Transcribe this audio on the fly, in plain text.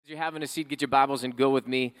you're having a seat, get your Bibles and go with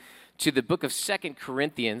me to the book of 2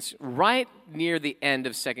 Corinthians, right near the end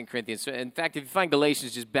of 2 Corinthians. So in fact, if you find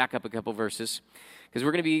Galatians, just back up a couple verses, because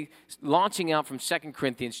we're going to be launching out from 2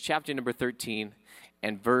 Corinthians chapter number 13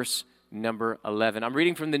 and verse number 11. I'm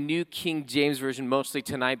reading from the New King James Version mostly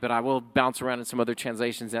tonight, but I will bounce around in some other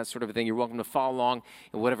translations, that sort of a thing. You're welcome to follow along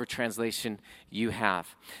in whatever translation you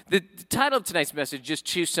have. The title of tonight's message, just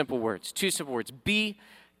two simple words. Be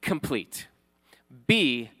complete.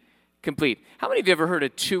 Be complete. How many of you ever heard a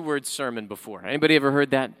two-word sermon before? Anybody ever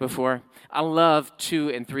heard that before? I love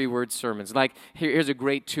 2- and 3-word sermons. Like, here's a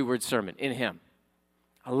great 2-word sermon, in Him.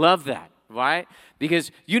 I love that, right?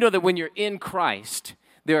 Because you know that when you're in Christ,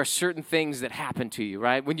 there are certain things that happen to you,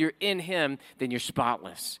 right? When you're in Him, then you're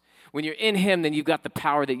spotless. When you're in Him, then you've got the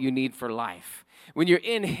power that you need for life. When you're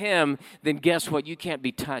in Him, then guess what? You can't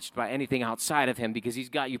be touched by anything outside of Him because He's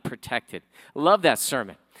got you protected. Love that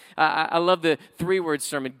sermon. I love the 3-word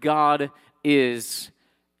sermon, God is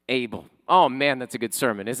able. Oh, man, that's a good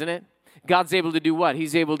sermon, isn't it? God's able to do what?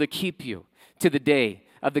 He's able to keep you to the day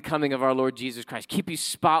of the coming of our Lord Jesus Christ. Keep you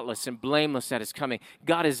spotless and blameless at His coming.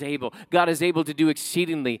 God is able. God is able to do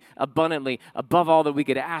exceedingly, abundantly, above all that we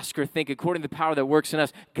could ask or think, according to the power that works in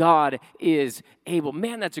us. God is able.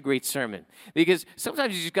 Man, that's a great sermon. Because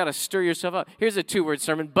sometimes you just got to stir yourself up. Here's a 2-word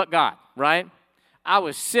sermon, but God, right? I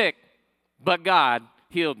was sick, but God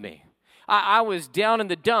healed me. I was down in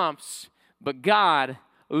the dumps, but God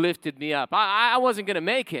lifted me up. I wasn't going to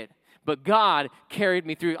make it, but God carried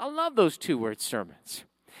me through. I love those 2-word sermons.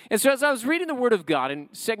 And so as I was reading the Word of God in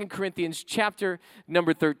 2 Corinthians chapter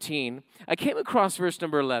number 13, I came across verse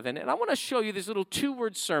number 11, and I want to show you this little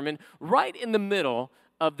 2-word sermon right in the middle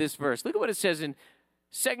of this verse. Look at what it says in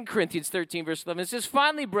 2 Corinthians 13, verse 11. It says,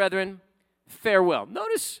 "Finally, brethren, farewell."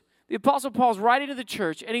 Notice the Apostle Paul's writing to the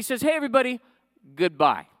church, and he says, "Hey, everybody,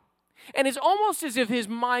 goodbye." And it's almost as if his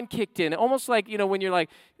mind kicked in, almost like, you know, when you're like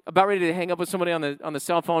about ready to hang up with somebody on the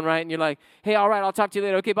cell phone, right? And you're like, "Hey, all right, I'll talk to you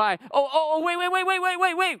later. Okay, bye."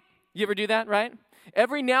 Wait. You ever do that, right?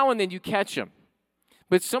 Every now and then you catch them.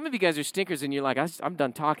 But some of you guys are stinkers, and you're like, "I'm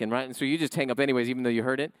done talking," right? And so you just hang up anyways, even though you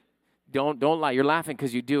heard it. Don't lie. You're laughing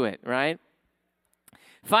because you do it, right?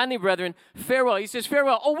 "Finally, brethren, farewell." He says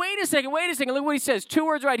farewell. Oh, wait a second. Look what he says. 2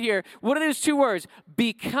 words right here. What are those 2 words?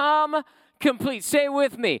 Become complete. Say it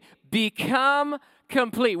with me. Become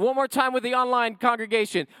complete. One more time with the online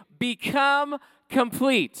congregation. Become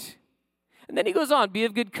complete. And then he goes on, "Be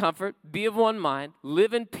of good comfort, be of one mind,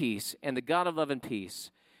 live in peace, and the God of love and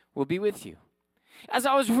peace will be with you." As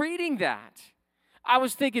I was reading that, I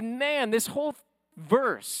was thinking, man, this whole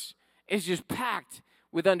verse is just packed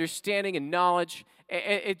with understanding and knowledge.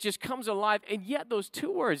 It just comes alive, and yet those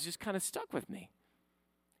 2 words just kind of stuck with me.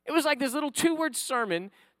 It was like this little 2-word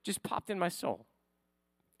sermon just popped in my soul.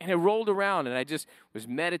 And it rolled around, and I just was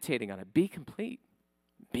meditating on it. Be complete.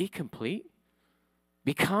 Be complete.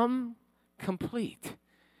 Become complete.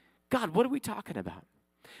 God, what are we talking about?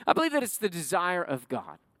 I believe that it's the desire of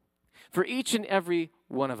God for each and every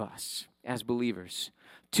one of us as believers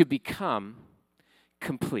to become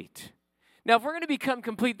complete. Now, if we're going to become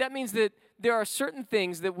complete, that means that there are certain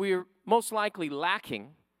things that we're most likely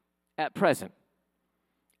lacking at present.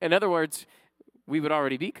 In other words, we would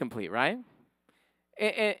already be complete, right?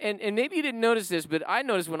 And maybe you didn't notice this, but I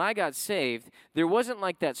noticed when I got saved, there wasn't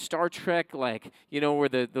like that Star Trek, like, you know, where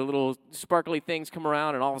the little sparkly things come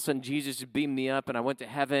around and all of a sudden Jesus just beamed me up and I went to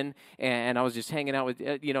heaven and I was just hanging out with,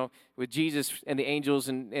 with Jesus and the angels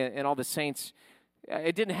and all the saints.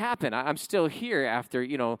 It didn't happen. I'm still here after,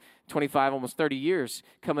 25, almost 30 years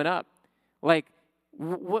coming up. Like,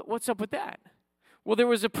 what's up with that? Well, there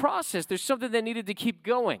was a process. There's something that needed to keep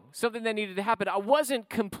going, something that needed to happen. I wasn't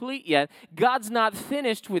complete yet. God's not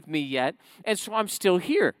finished with me yet, and so I'm still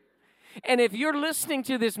here. And if you're listening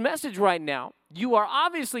to this message right now, you are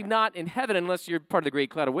obviously not in heaven unless you're part of the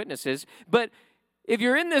great cloud of witnesses. But if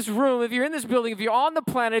you're in this room, if you're in this building, if you're on the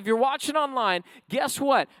planet, if you're watching online, guess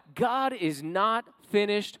what? God is not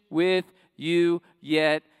finished with you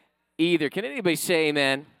yet either. Can anybody say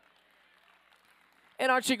amen?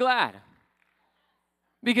 And aren't you glad?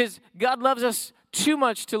 Because God loves us too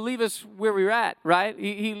much to leave us where we're at, right?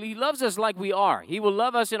 He loves us like we are. He will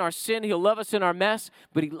love us in our sin. He'll love us in our mess,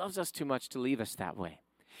 but He loves us too much to leave us that way.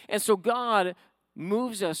 And so God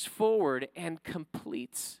moves us forward and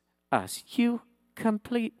completes us. You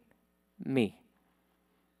complete me.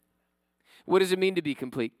 What does it mean to be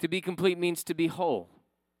complete? To be complete means to be whole.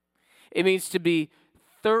 It means to be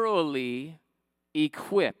thoroughly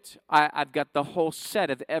equipped. I've got the whole set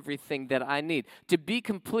of everything that I need. To be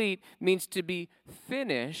complete means to be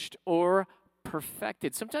finished or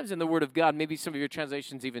perfected. Sometimes in the Word of God, maybe some of your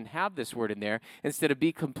translations even have this word in there. Instead of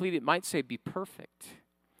be complete, it might say be perfect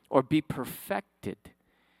or be perfected.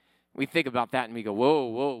 We think about that and we go,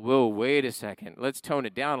 whoa, wait a second. Let's tone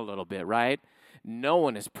it down a little bit, right? No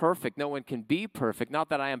one is perfect. No one can be perfect. Not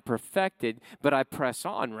that I am perfected, but I press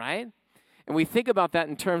on, right? And we think about that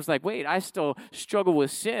in terms like, wait, I still struggle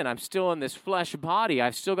with sin. I'm still in this flesh body.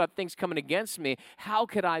 I've still got things coming against me. How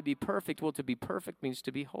could I be perfect? Well, to be perfect means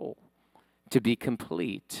to be whole, to be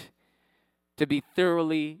complete, to be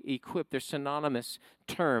thoroughly equipped. They're synonymous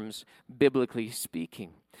terms, biblically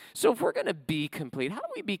speaking. So if we're going to be complete, how do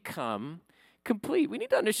we become complete? We need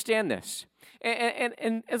to understand this.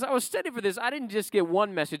 And as I was studying for this, I didn't just get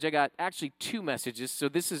one message. I got actually two messages. So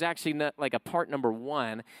this is actually not like a part number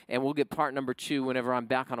one, and we'll get part number two whenever I'm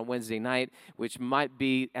back on a Wednesday night, which might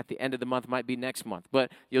be at the end of the month, might be next month.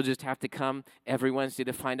 But you'll just have to come every Wednesday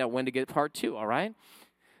to find out when to get part two, all right?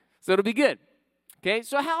 So it'll be good. Okay,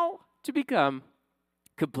 so how to become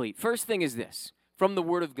complete? First thing is this. From the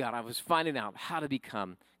Word of God, I was finding out how to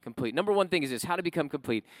become complete. Number one thing is this. How to become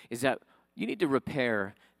complete is that you need to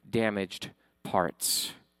repair damaged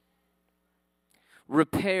parts.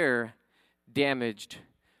 Repair damaged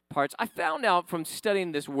parts. I found out from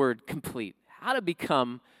studying this word complete, how to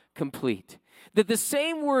become complete, that the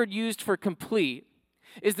same word used for complete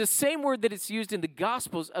is the same word that it's used in the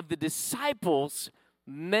Gospels of the disciples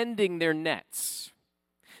mending their nets.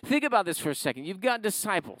 Think about this for a second. You've got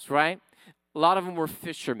disciples, right? A lot of them were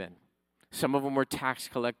fishermen. Some of them were tax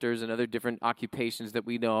collectors and other different occupations that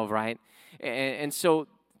we know of, right? And so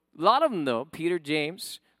a lot of them, though, Peter,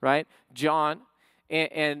 James, right, John,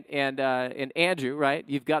 and Andrew, right?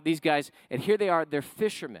 You've got these guys, and here they are. They're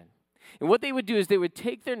fishermen. And what they would do is they would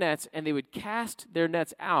take their nets and they would cast their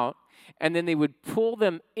nets out, and then they would pull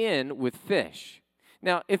them in with fish.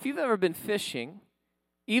 Now, if you've ever been fishing,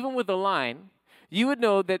 even with a line, you would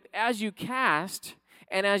know that as you cast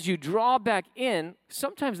and as you draw back in,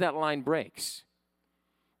 sometimes that line breaks.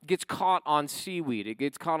 It gets caught on seaweed. It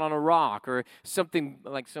gets caught on a rock or something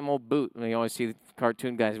like some old boot. You always see the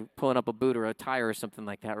cartoon guys pulling up a boot or a tire or something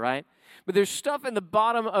like that, right? But there's stuff in the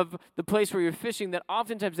bottom of the place where you're fishing that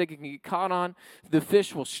oftentimes they can get caught on. The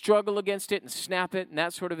fish will struggle against it and snap it and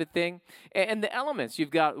that sort of a thing. And the elements,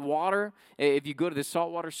 you've got water. If you go to the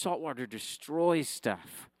salt water destroys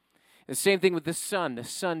stuff. The same thing with the sun. The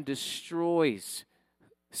sun destroys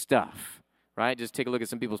stuff, right? Just take a look at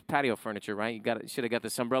some people's patio furniture, right? You should have got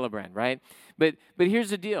this umbrella brand, right? But here's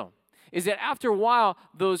the deal, is that after a while,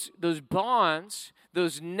 those bonds,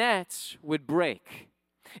 those nets would break.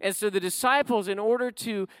 And so the disciples, in order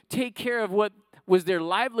to take care of what was their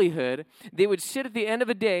livelihood, they would sit at the end of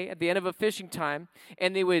a day, at the end of a fishing time,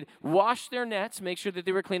 and they would wash their nets, make sure that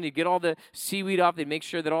they were clean. They'd get all the seaweed off. They'd make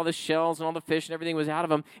sure that all the shells and all the fish and everything was out of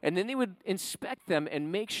them. And then they would inspect them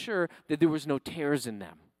and make sure that there was no tears in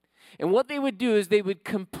them. And what they would do is they would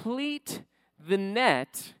complete the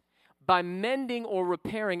net by mending or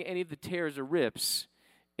repairing any of the tears or rips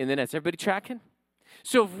in the nets. Everybody tracking?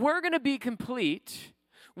 So if we're going to be complete,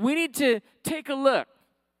 we need to take a look,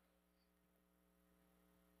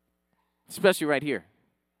 especially right here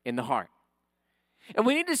in the heart. And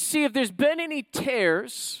we need to see if there's been any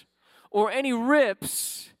tears or any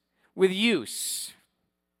rips with use.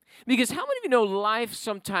 Because how many of you know life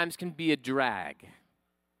sometimes can be a drag?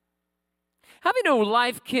 How many know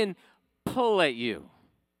life can pull at you?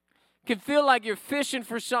 Can feel like you're fishing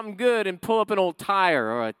for something good and pull up an old tire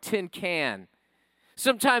or a tin can.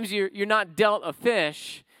 Sometimes you're not dealt a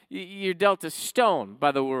fish, you're dealt a stone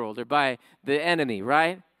by the world or by the enemy,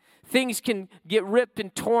 right? Things can get ripped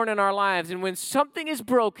and torn in our lives, and when something is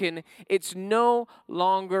broken, it's no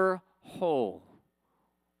longer whole.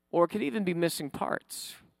 Or it could even be missing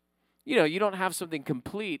parts. You know, you don't have something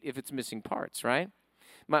complete if it's missing parts, right?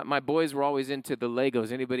 My boys were always into the Legos.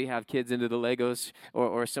 Anybody have kids into the Legos?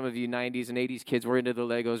 Or some of you 90s and 80s kids were into the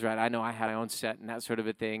Legos, right? I know I had my own set and that sort of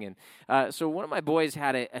a thing. And so one of my boys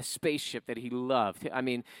had a spaceship that he loved. I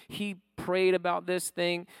mean, he prayed about this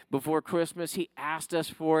thing before Christmas. He asked us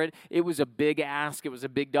for it. It was a big ask. It was a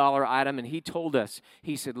big dollar item. And he told us,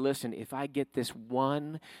 he said, listen, if I get this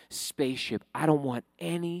one spaceship, I don't want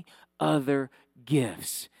any other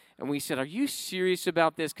gifts. And we said, are you serious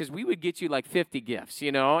about this? Because we would get you like 50 gifts,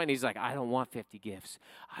 you know? And he's like, I don't want 50 gifts.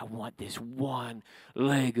 I want this one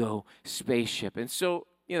Lego spaceship. And so,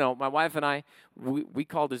 you know, my wife and I, we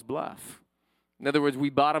called his bluff. In other words,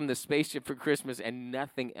 we bought him the spaceship for Christmas and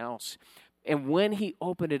nothing else. And when he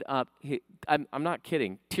opened it up, I'm not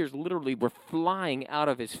kidding, tears literally were flying out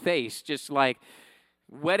of his face, just like,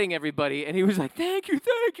 wedding everybody, and he was like, thank you,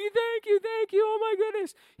 thank you, thank you, thank you. Oh, my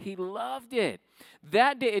goodness. He loved it.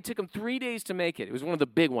 That day, it took him 3 days to make it. It was one of the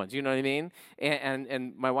big ones, you know what I mean?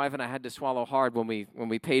 And my wife and I had to swallow hard when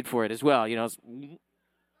we paid for it as well. You know,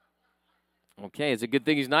 okay, it's a good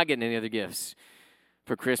thing he's not getting any other gifts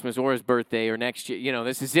for Christmas or his birthday or next year. You know,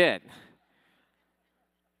 this is it.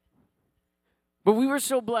 But we were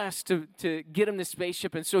so blessed to get him this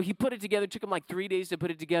spaceship, and so he put it together. It took him like 3 days to put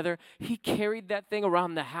it together. He carried that thing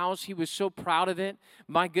around the house. He was so proud of it.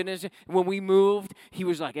 My goodness. When we moved, he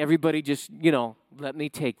was like, everybody just, let me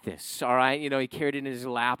take this, all right? He carried it in his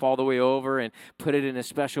lap all the way over and put it in a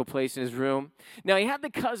special place in his room. Now, he had the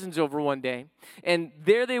cousins over one day, and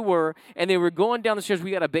there they were, and they were going down the stairs.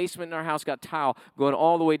 We got a basement in our house, got tile going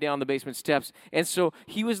all the way down the basement steps, and so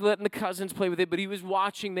he was letting the cousins play with it, but he was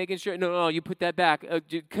watching, making sure, no, you put that back.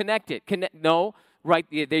 Connect it. No. Right,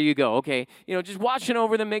 there you go. Okay. Just watching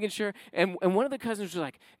over them, making sure. And one of the cousins was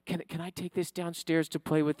like, can I take this downstairs to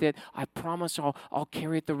play with it? I promise I'll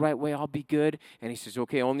carry it the right way. I'll be good. And he says,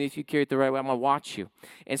 okay, only if you carry it the right way. I'm going to watch you.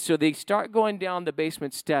 And so they start going down the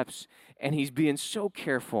basement steps, and he's being so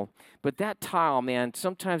careful. But that tile, man,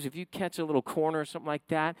 sometimes if you catch a little corner or something like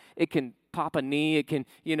that, it can pop a knee. It can,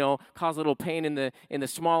 cause a little pain in the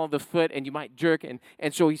small of the foot, and you might jerk.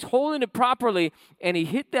 And so he's holding it properly, and he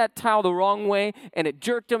hit that tile the wrong way, and it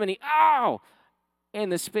jerked him, and ow!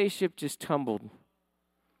 And the spaceship just tumbled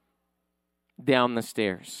down the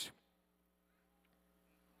stairs.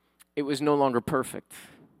 It was no longer perfect.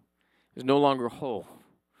 It was no longer whole.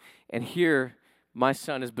 And here, my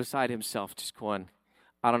son is beside himself, just going,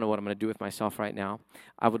 I don't know what I'm going to do with myself right now.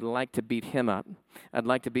 I would like to beat him up. I'd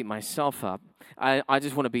like to beat myself up. I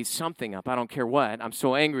just want to beat something up. I don't care what. I'm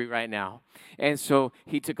so angry right now. And so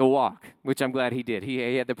he took a walk, which I'm glad he did.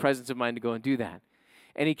 He had the presence of mind to go and do that.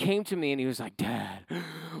 And he came to me and he was like, Dad,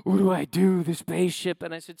 what do I do? The spaceship.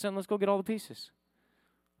 And I said, son, let's go get all the pieces.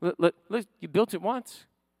 Look, you built it once.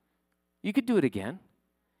 You could do it again.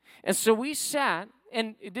 And so we sat,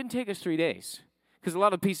 and it didn't take us 3 days because a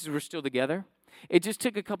lot of pieces were still together. It just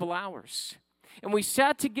took a couple hours. And we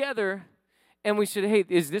sat together and we said, hey,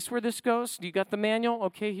 is this where this goes? You got the manual?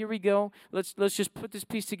 Okay, here we go. Let's just put this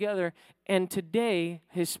piece together. And today,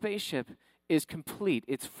 his spaceship is complete.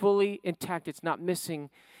 It's fully intact. It's not missing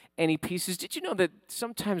any pieces. Did you know that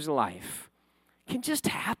sometimes life can just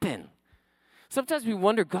happen? Sometimes we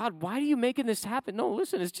wonder, God, why are you making this happen? No,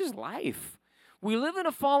 listen, it's just life. We live in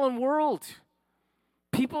a fallen world.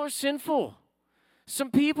 People are sinful.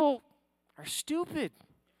 Some people are stupid.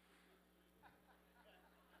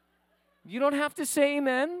 You don't have to say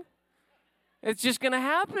amen. It's just going to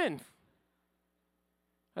happen.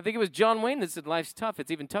 I think it was John Wayne that said life's tough. It's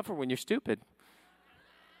even tougher when you're stupid.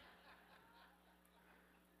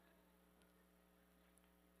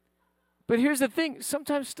 But here's the thing.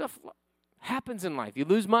 Sometimes stuff happens in life. You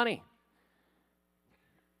lose money.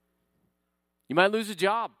 You might lose a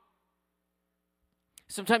job.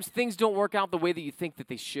 Sometimes things don't work out the way that you think that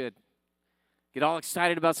they should. Get all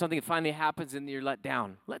excited about something, it finally happens, and you're let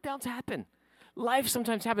down. Letdowns happen. Life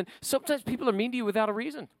sometimes happens. Sometimes people are mean to you without a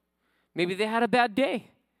reason. Maybe they had a bad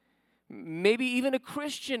day. Maybe even a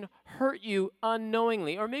Christian hurt you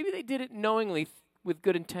unknowingly, or maybe they did it knowingly with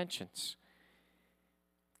good intentions.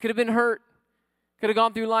 Could have been hurt, could have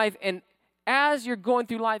gone through life, and as you're going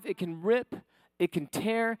through life, it can rip, it can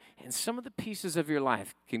tear, and some of the pieces of your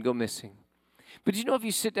life can go missing. But if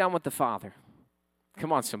you sit down with the Father,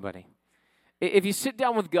 come on, somebody. If you sit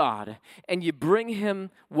down with God and you bring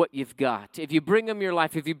him what you've got, if you bring him your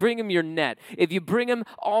life, if you bring him your net, if you bring him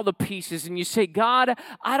all the pieces and you say, God,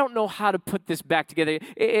 I don't know how to put this back together.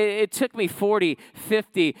 It took me 40,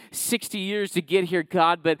 50, 60 years to get here,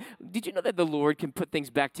 God, but did you know that the Lord can put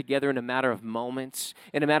things back together in a matter of moments,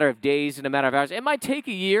 in a matter of days, in a matter of hours? It might take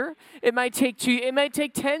a year. It might take 2, it might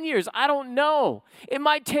take 10 years. I don't know. It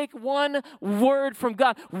might take one word from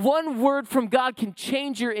God. One word from God can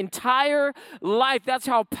change your entire life. That's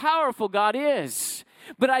how powerful God is.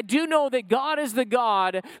 But I do know that God is the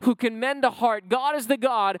God who can mend a heart. God is the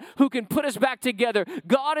God who can put us back together.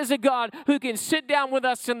 God is a God who can sit down with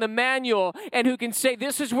us in the manual and who can say,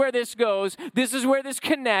 this is where this goes. This is where this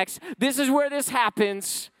connects. This is where this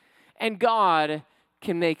happens. And God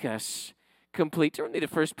can make us complete. Turn me to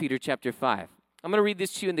 1 Peter chapter 5. I'm going to read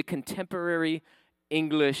this to you in the contemporary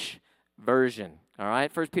English version. All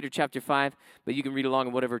right, 1 Peter chapter 5, but you can read along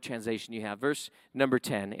in whatever translation you have. Verse number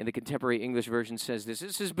 10 in the contemporary English version says this.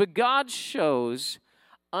 It says, but God shows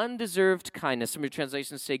undeserved kindness. Some of your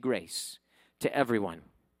translations say grace to everyone.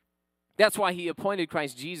 That's why he appointed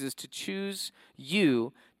Christ Jesus to choose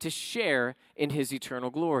you to share in his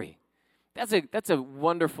eternal glory. That's a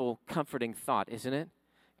wonderful, comforting thought, isn't it?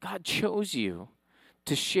 God chose you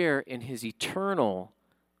to share in his eternal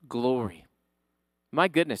glory. My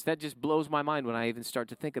goodness, that just blows my mind when I even start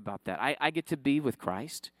to think about that. I get to be with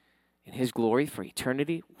Christ in his glory for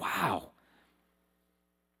eternity. Wow.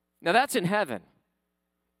 Now that's in heaven.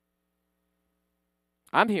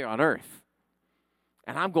 I'm here on earth,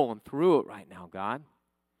 and I'm going through it right now, God.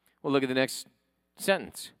 Well, look at the next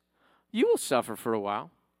sentence. You will suffer for a while.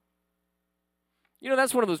 You know,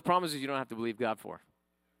 that's one of those promises you don't have to believe God for.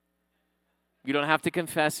 You don't have to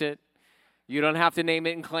confess it. You don't have to name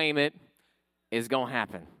it and claim it. It's going to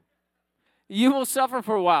happen. You will suffer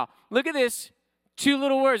for a while. Look at this. 2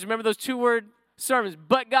 little words. Remember those 2-word sermons.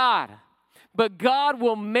 But God. But God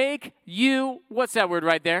will make you, what's that word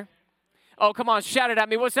right there? Oh, come on, shout it at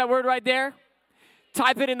me. What's that word right there?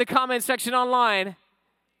 Type it in the comment section online.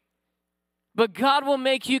 But God will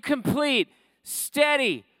make you complete,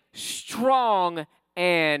 steady, strong,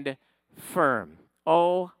 and firm.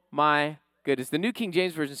 Oh, my goodness. The New King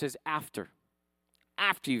James Version says after.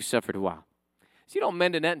 After you've suffered a while. So you don't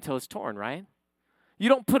mend a net until it's torn, right? You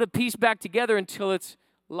don't put a piece back together until it's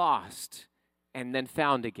lost and then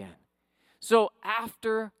found again. So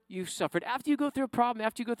after you've suffered, after you go through a problem,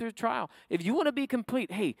 after you go through a trial, if you want to be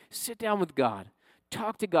complete, hey, sit down with God.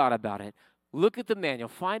 Talk to God about it. Look at the manual,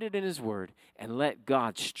 find it in his word, and let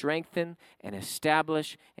God strengthen and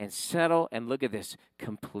establish and settle, and look at this,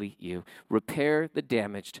 complete you. Repair the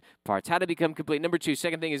damaged parts. How to become complete. Number 2,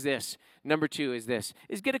 second thing is this. Number 2 is this,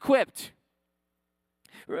 is get equipped.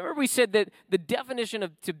 Remember we said that the definition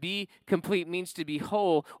of to be complete means to be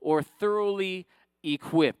whole or thoroughly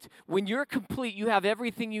equipped. When you're complete, you have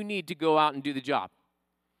everything you need to go out and do the job.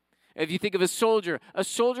 If you think of a soldier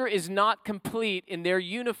is not complete in their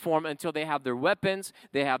uniform until they have their weapons,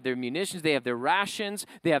 they have their munitions, they have their rations,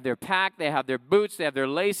 they have their pack, they have their boots, they have their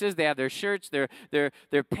laces, they have their shirts, their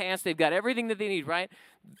pants, they've got everything that they need, right?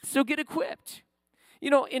 So get equipped. You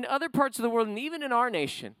know, in other parts of the world, and even in our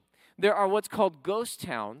nation, there are what's called ghost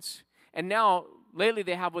towns, and now, lately,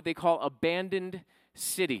 they have what they call abandoned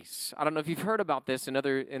cities. I don't know if you've heard about this in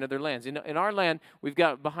other lands. In our land, we've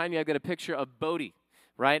got, behind me, I've got a picture of Bodie.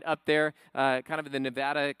 Right up there, kind of in the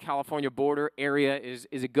Nevada-California border area is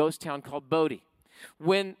a ghost town called Bodie.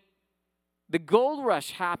 When the gold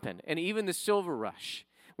rush happened, and even the silver rush,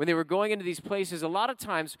 when they were going into these places, a lot of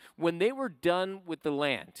times when they were done with the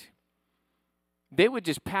land, they would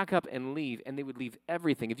just pack up and leave, and they would leave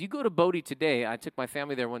everything. If you go to Bodie today, I took my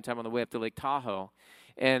family there one time on the way up to Lake Tahoe,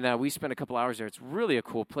 and we spent a couple hours there. It's really a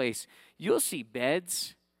cool place. You'll see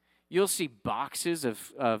beds. You'll see boxes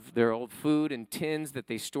of their old food and tins that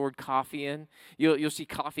they stored coffee in. You'll see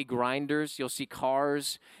coffee grinders. You'll see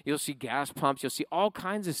cars. You'll see gas pumps. You'll see all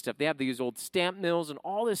kinds of stuff. They have these old stamp mills and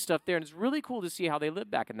all this stuff there, and it's really cool to see how they lived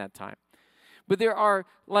back in that time. But there are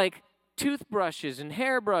like toothbrushes and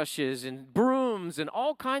hairbrushes and brooms and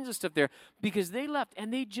all kinds of stuff there because they left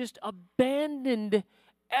and they just abandoned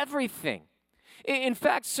everything. In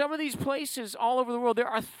fact, some of these places all over the world, there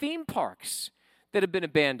are theme parks that have been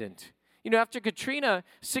abandoned. You know, after Katrina,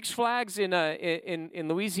 Six Flags in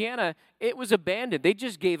Louisiana, it was abandoned. They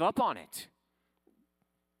just gave up on it.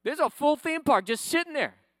 There's a full theme park just sitting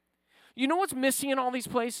there. You know what's missing in all these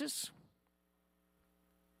places?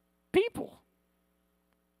 People.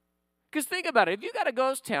 Because think about it. If you got a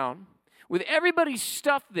ghost town with everybody's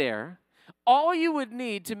stuff there, all you would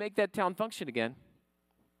need to make that town function again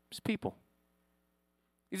is people.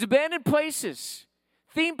 These abandoned places,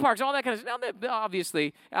 theme parks, all that kind of stuff. Now,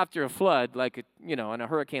 obviously, after a flood, and a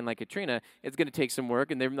hurricane like Katrina, it's going to take some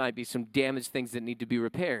work, and there might be some damaged things that need to be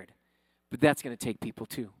repaired. But that's going to take people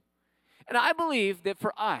too. And I believe that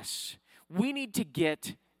for us, we need to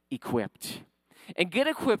get equipped. And get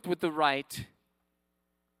equipped with the right,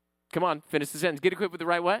 come on, finish the sentence. Get equipped with the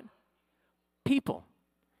right what? People.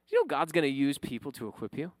 You know God's going to use people to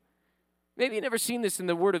equip you. Maybe you've never seen this in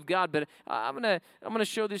the Word of God, but I'm gonna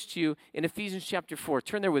show this to you in Ephesians chapter 4.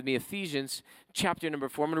 Turn there with me, Ephesians chapter number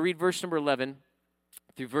 4. I'm going to read verse number 11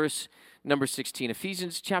 through verse number 16.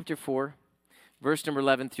 Ephesians chapter 4, verse number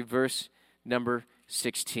 11 through verse number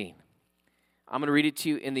 16. I'm going to read it to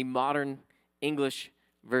you in the modern English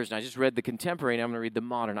version. I just read the contemporary, and I'm going to read the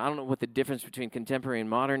modern. I don't know what the difference between contemporary and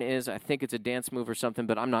modern is. I think it's a dance move or something,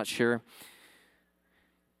 but I'm not sure.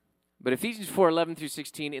 But Ephesians 4:11 through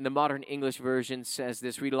 16 in the modern English version says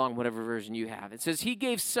this. Read along whatever version you have. It says, He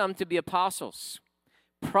gave some to be apostles,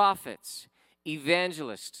 prophets,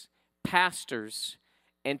 evangelists, pastors,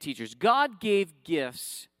 and teachers. God gave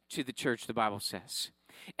gifts to the church, the Bible says.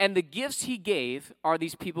 And the gifts He gave are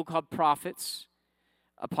these people called prophets,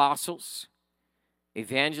 apostles,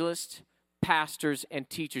 evangelists, pastors, and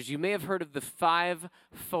teachers. You may have heard of the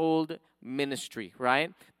fivefold ministry,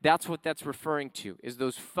 right? That's what that's referring to, is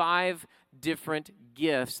those 5 different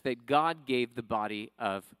gifts that God gave the body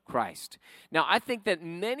of Christ. Now, I think that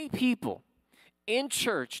many people in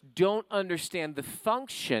church don't understand the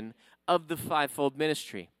function of the fivefold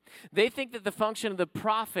ministry. They think that the function of the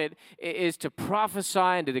prophet is to prophesy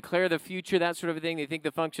and to declare the future, that sort of thing. They think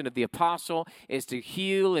the function of the apostle is to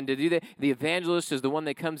heal and to do that. The evangelist is the one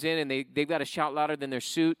that comes in and they've got to shout louder than their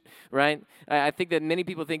suit, right? I think that many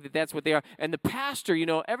people think that that's what they are. And the pastor,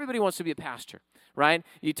 everybody wants to be a pastor, right?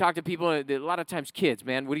 You talk to people, a lot of times kids,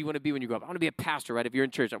 man, what do you want to be when you grow up? I want to be a pastor, right? If you're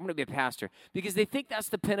in church, I want to be a pastor. Because they think that's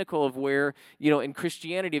the pinnacle of where, in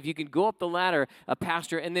Christianity, if you can go up the ladder, a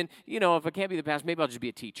pastor, and then, if I can't be the pastor, maybe I'll just be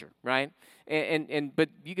a teacher, right? But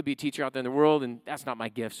you could be a teacher out there in the world, and that's not my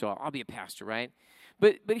gift, so I'll be a pastor, right?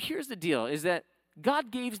 But here's the deal, is that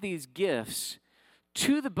God gives these gifts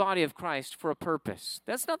to the body of Christ for a purpose.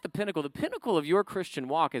 That's not the pinnacle. The pinnacle of your Christian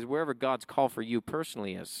walk is wherever God's call for you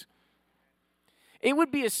personally is. It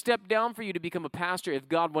would be a step down for you to become a pastor if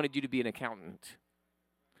God wanted you to be an accountant.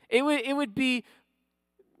 It would be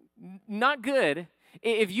not good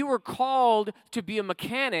if you were called to be a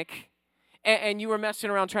mechanic and you were messing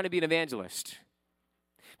around trying to be an evangelist.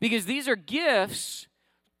 Because these are gifts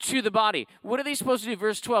to the body. What are they supposed to do?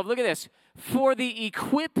 Verse 12, look at this. For the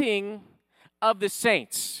equipping of the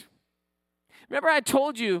saints. Remember I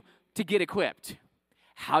told you to get equipped.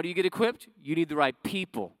 How do you get equipped? You need the right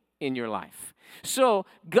people in your life. So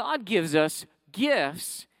God gives us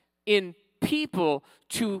gifts in people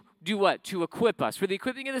to do what? To equip us. For the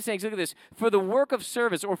equipping of the saints, look at this. For the work of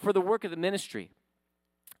service or for the work of the ministry.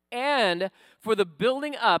 And for the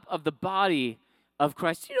building up of the body of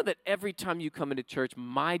Christ. You know that every time you come into church,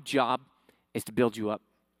 my job is to build you up.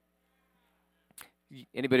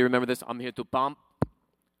 Anybody remember this? I'm here to pump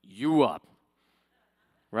you up.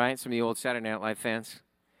 Right? Some of you old Saturday Night Live fans.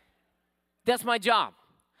 That's my job.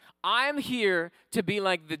 I'm here to be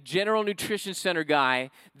like the General Nutrition Center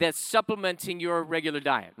guy that's supplementing your regular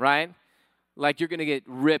diet, right? Like you're going to get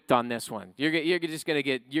ripped on this one. You're just going to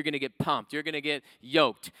get pumped. You're going to get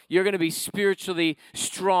yoked. You're going to be spiritually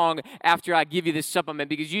strong after I give you this supplement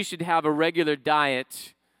because you should have a regular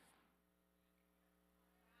diet.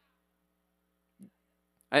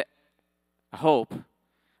 I hope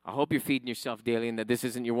you're feeding yourself daily and that this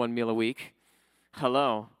isn't your one meal a week.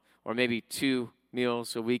 Hello. Or maybe 2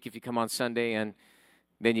 meals a week if you come on Sunday and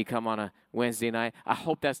then you come on a Wednesday night. I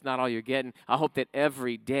hope that's not all you're getting. I hope that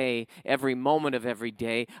every day, every moment of every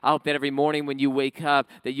day, I hope that every morning when you wake up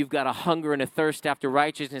that you've got a hunger and a thirst after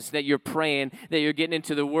righteousness, that you're praying, that you're getting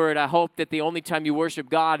into the Word. I hope that the only time you worship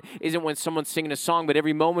God isn't when someone's singing a song, but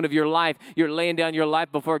every moment of your life, you're laying down your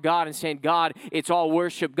life before God and saying, God, it's all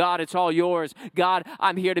worship. God, it's all yours. God,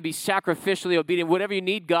 I'm here to be sacrificially obedient. Whatever you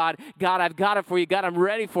need, God, I've got it for you. God, I'm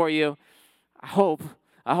ready for you. I hope,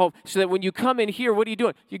 so that when you come in here, what are you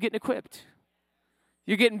doing? You're getting equipped.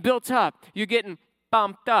 You're getting built up. You're getting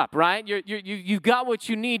pumped up, right? You've got what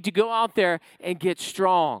you need to go out there and get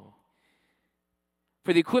strong.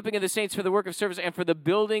 For the equipping of the saints, for the work of service, and for the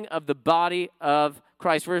building of the body of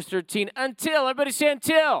Christ. Verse 13, everybody say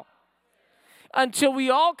until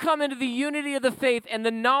we all come into the unity of the faith and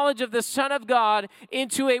the knowledge of the Son of God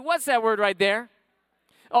into what's that word right there?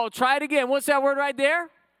 Oh, try it again. What's that word right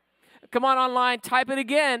there? Come on online, type it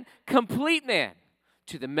again. Complete man,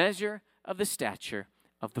 to the measure of the stature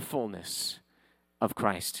of the fullness of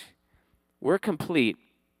Christ. We're complete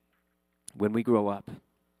when we grow up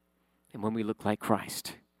and when we look like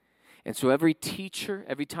Christ. And so every teacher,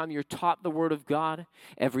 every time you're taught the Word of God,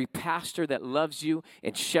 every pastor that loves you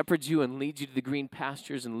and shepherds you and leads you to the green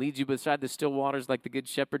pastures and leads you beside the still waters like the Good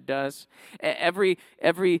Shepherd does, every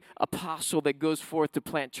apostle that goes forth to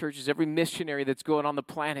plant churches, every missionary that's going on the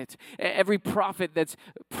planet, every prophet that's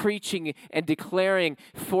preaching and declaring,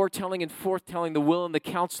 foretelling and forthtelling the will and the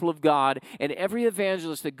counsel of God, and every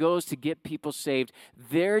evangelist that goes to get people saved,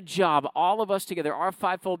 their job, all of us together, our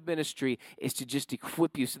fivefold ministry, is to just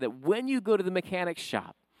equip you so that when you go to the mechanic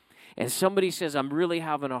shop and somebody says, I'm really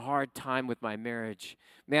having a hard time with my marriage,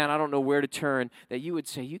 man, I don't know where to turn, that you would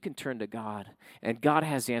say, you can turn to God, and God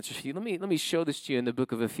has answers for you. Let me show this to you in the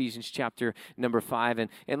book of Ephesians chapter number 5, and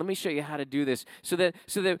let me show you how to do this so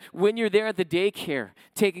that when you're there at the daycare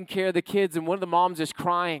taking care of the kids and one of the moms is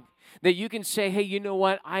crying, That you can say, hey, you know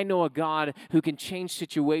what? I know a God who can change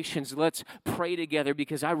situations. Let's pray together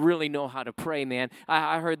because I really know how to pray, man.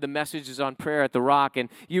 I heard the messages on prayer at the Rock, and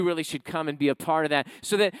you really should come and be a part of that.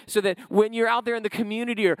 So that when you're out there in the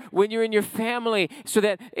community or when you're in your family, so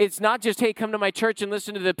that it's not just, hey, come to my church and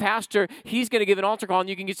listen to the pastor. He's going to give an altar call and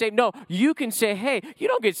you can get saved. No, you can say, hey, you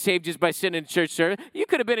don't get saved just by sitting in church service. You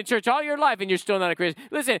could have been in church all your life and you're still not a Christian.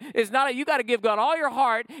 Listen, you got to give God all your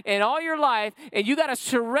heart and all your life, and you got to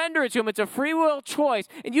surrender it to him. It's a free will choice,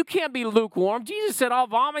 and you can't be lukewarm. Jesus said, I'll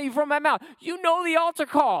vomit you from my mouth. You know the altar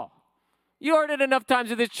call. You heard it enough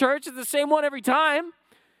times at this church. It's the same one every time.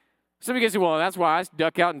 Some of you guys say, well, that's why I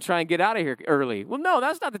duck out and try and get out of here early. Well, no,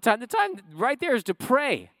 that's not the time. The time right there is to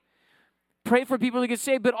pray. Pray for people to get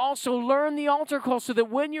saved, but also learn the altar call so that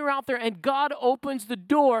when you're out there and God opens the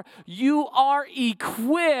door, you are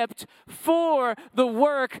equipped for the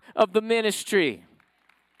work of the ministry.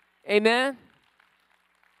 Amen?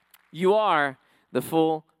 You are the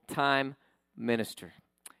full-time minister.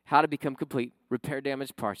 How to become complete. Repair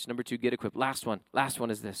damaged parts. Number 2, get equipped. Last one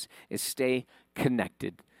is this, is stay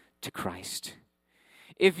connected to Christ.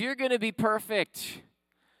 If you're going to be perfect,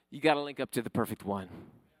 you got to link up to the perfect one.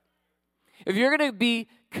 If you're going to be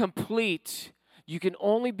complete, you can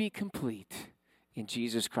only be complete in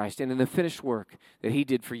Jesus Christ and in the finished work that he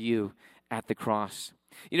did for you at the cross.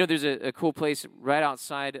 You know, there's a cool place right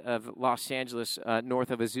outside of Los Angeles, north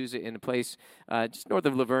of Azusa, in a place just north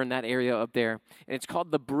of Laverne, that area up there. And it's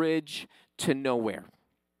called the Bridge to Nowhere.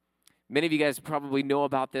 Many of you guys probably know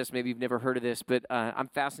about this. Maybe you've never heard of this, but I'm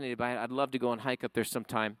fascinated by it. I'd love to go and hike up there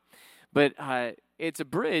sometime. But it's a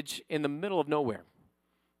bridge in the middle of nowhere.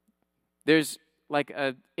 There's like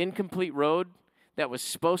an incomplete road that was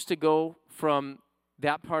supposed to go from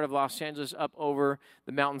that part of Los Angeles up over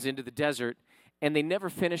the mountains into the desert, and they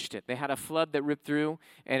never finished it. They had a flood that ripped through,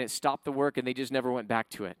 and it stopped the work, and they just never went back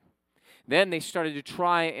to it. Then they started to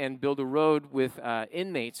try and build a road with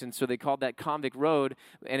inmates, and so they called that Convict Road,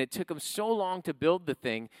 and it took them so long to build the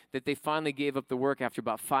thing that they finally gave up the work after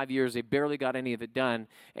about 5 years. They barely got any of it done,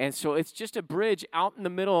 and so it's just a bridge out in the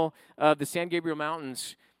middle of the San Gabriel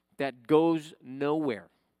Mountains that goes nowhere.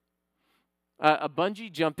 A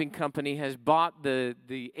bungee jumping company has bought the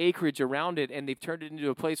acreage around it, and they've turned it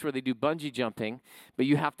into a place where they do bungee jumping, but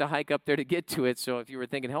you have to hike up there to get to it. So if you were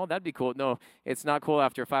thinking, hell, that'd be cool. No, it's not cool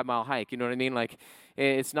after a 5-mile hike. You know what I mean? Like,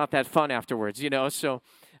 it's not that fun afterwards, you know? So,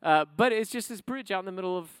 but it's just this bridge out in the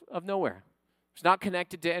middle of nowhere. It's not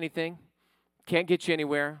connected to anything. Can't get you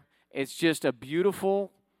anywhere. It's just a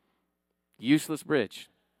beautiful, useless bridge.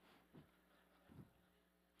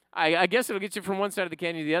 I guess it'll get you from one side of the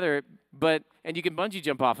canyon to the other, and you can bungee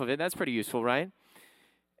jump off of it. That's pretty useful, right?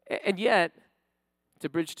 And yet, it's a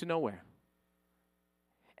bridge to nowhere.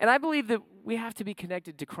 And I believe that we have to be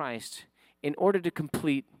connected to Christ in order to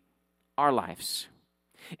complete our lives.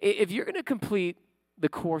 If you're going to complete the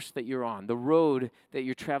course that you're on, the road that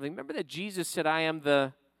you're traveling, remember that Jesus said, I am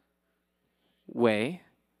the way,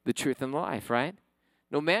 the truth, and the life, right?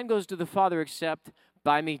 No man goes to the Father except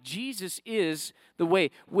by me. Jesus is the way.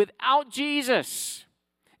 Without Jesus,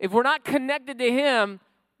 if we're not connected to him,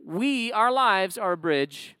 our lives are a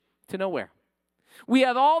bridge to nowhere. We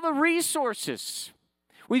have all the resources.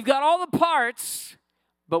 We've got all the parts,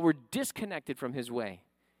 but we're disconnected from his way,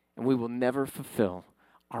 and we will never fulfill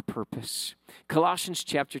our purpose. Colossians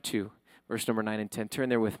chapter 2, verse number 9 and 10. Turn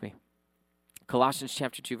there with me. Colossians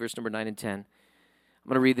chapter 2, verse number 9 and 10. I'm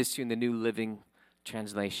going to read this to you in the New Living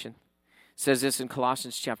Translation. It says this in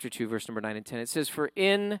Colossians chapter 2, verse number 9 and 10. It says, for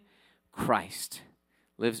in Christ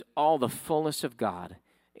lives all the fullness of God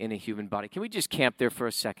in a human body. Can we just camp there for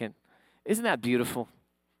a second? Isn't that beautiful?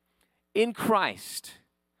 In Christ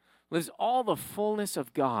lives all the fullness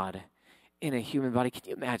of God in a human body. Can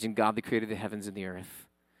you imagine God, the creator of the heavens and the earth?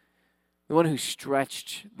 The one who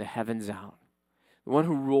stretched the heavens out. The one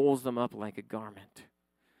who rolls them up like a garment.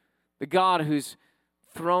 The God whose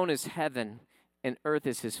throne is heaven and earth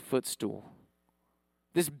is his footstool.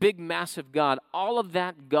 This big, massive God, all of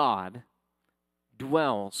that God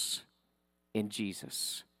dwells in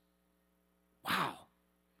Jesus. Wow.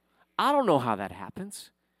 I don't know how that happens.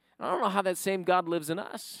 I don't know how that same God lives in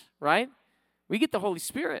us, right? We get the Holy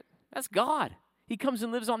Spirit. That's God. He comes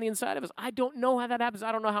and lives on the inside of us. I don't know how that happens.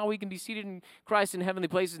 I don't know how we can be seated in Christ in heavenly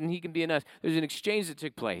places and he can be in us. There's an exchange that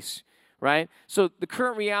took place. Right? So the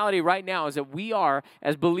current reality right now is that we are,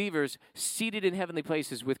 as believers, seated in heavenly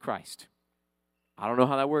places with Christ. I don't know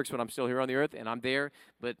how that works when I'm still here on the earth and I'm there,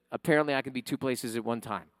 but apparently I can be 2 places at one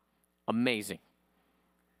time. Amazing.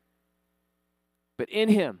 But in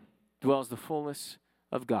him dwells the fullness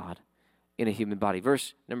of God in a human body.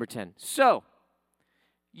 Verse number 10. So,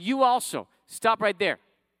 you also, stop right there.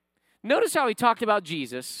 Notice how he talked about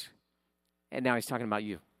Jesus, and now he's talking about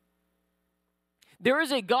you. There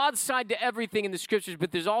is a God side to everything in the Scriptures,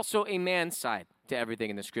 but there's also a man side to everything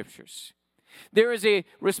in the Scriptures. There is a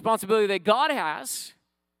responsibility that God has,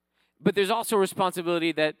 but there's also a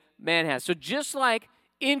responsibility that man has. So just like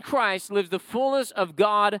in Christ lives the fullness of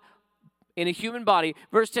God in a human body,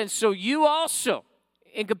 verse 10, so you also,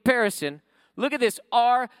 in comparison, look at this,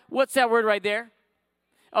 are, what's that word right there?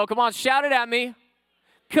 Oh, come on, shout it at me.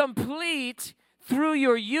 Complete through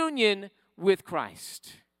your union with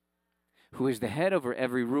Christ, who is the head over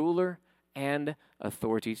every ruler and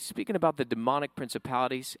authority. Speaking about the demonic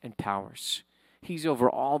principalities and powers. He's over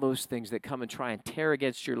all those things that come and try and tear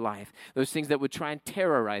against your life, those things that would try and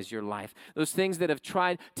terrorize your life, those things that have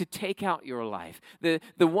tried to take out your life, the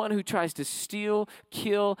one who tries to steal,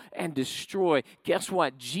 kill, and destroy. Guess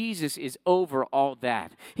what? Jesus is over all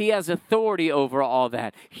that. He has authority over all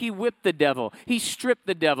that. He whipped the devil. He stripped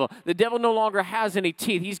the devil. The devil no longer has any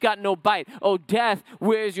teeth. He's got no bite. Oh, death,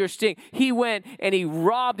 where's your sting? He went and he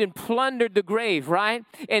robbed and plundered the grave, right?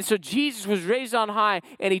 And so Jesus was raised on high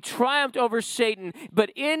and he triumphed over Satan.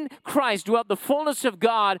 But in Christ dwelt the fullness of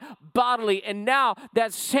God bodily. And now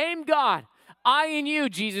that same God, I and you,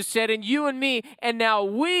 Jesus said, and you and me, and now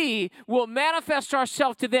we will manifest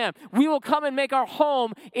ourselves to them. We will come and make our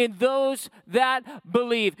home in those that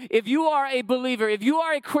believe. If you are a believer, if you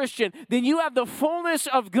are a Christian, then you have the fullness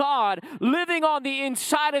of God living on the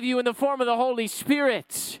inside of you in the form of the Holy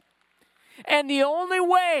Spirit. And the only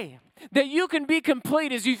way that you can be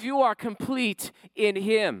complete is if you are complete in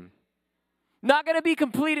Him. Not going to be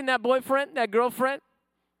complete in that boyfriend, that girlfriend.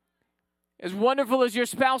 As wonderful as your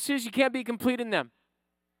spouse is, you can't be complete in them.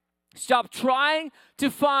 Stop trying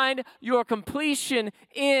to find your completion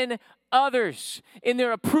in others, in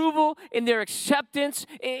their approval, in their acceptance,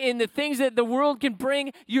 in the things that the world can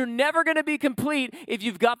bring. You're never going to be complete if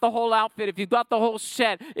you've got the whole outfit, if you've got the whole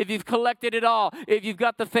set, if you've collected it all, if you've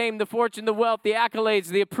got the fame, the fortune, the wealth, the accolades,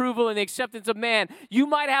 the approval, and the acceptance of man. You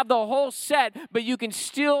might have the whole set, but you can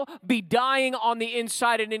still be dying on the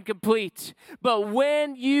inside and incomplete. But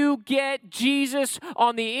when you get Jesus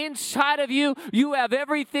on the inside of you, you have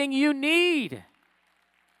everything you need.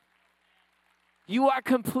 You are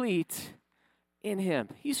complete in Him.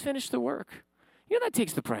 He's finished the work. You know, that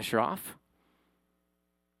takes the pressure off.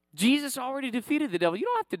 Jesus already defeated the devil. You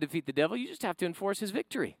don't have to defeat the devil. You just have to enforce his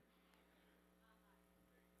victory.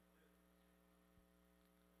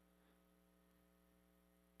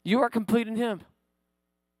 You are complete in Him.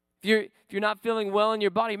 If you're not feeling well in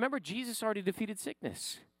your body, remember Jesus already defeated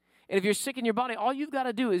sickness. And if you're sick in your body, all you've got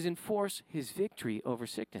to do is enforce His victory over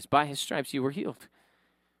sickness. By His stripes you were healed.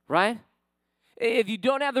 Right? If you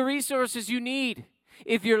don't have the resources you need,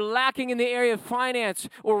 if you're lacking in the area of finance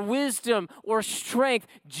or wisdom or strength,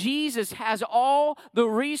 Jesus has all the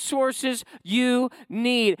resources you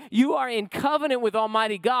need. You are in covenant with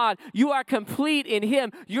Almighty God. You are complete in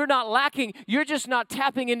Him. You're not lacking. You're just not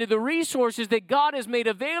tapping into the resources that God has made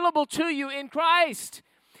available to you in Christ.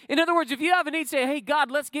 In other words, if you have a need, say, hey, God,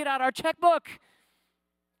 let's get out our checkbook.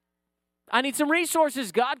 I need some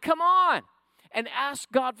resources. God, come on. And ask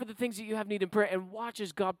God for the things that you have need in prayer and watch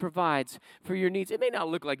as God provides for your needs. It may not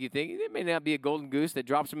look like you think. It may not be a golden goose that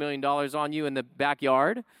drops $1 million on you in the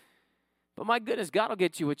backyard. But my goodness, God will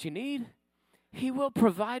get you what you need. He will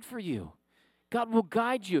provide for you. God will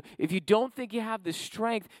guide you. If you don't think you have the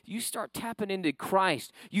strength, you start tapping into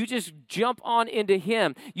Christ. You just jump on into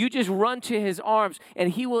Him. You just run to His arms,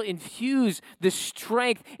 and He will infuse the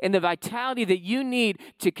strength and the vitality that you need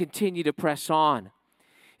to continue to press on.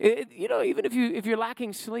 Even if you're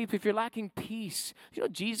lacking sleep, if you're lacking peace,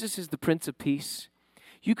 Jesus is the Prince of Peace.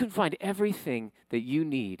 You can find everything that you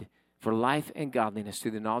need for life and godliness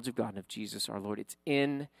through the knowledge of God and of Jesus our Lord. It's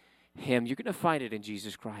in Him. You're going to find it in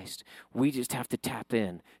Jesus Christ. We just have to tap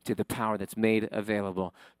in to the power that's made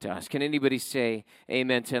available to us. Can anybody say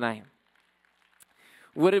amen tonight?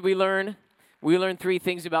 What did we learn? We learned 3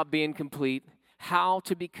 things about being complete. How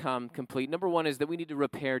to become complete. Number 1 is that we need to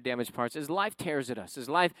repair damaged parts. As life tears at us, as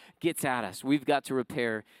life gets at us, we've got to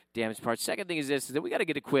repair damaged parts. Second thing is this, is that we got to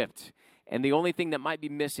get equipped. And the only thing that might be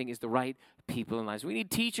missing is the right people in lives. We need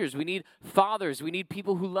teachers. We need fathers. We need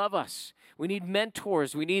people who love us. We need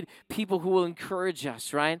mentors. We need people who will encourage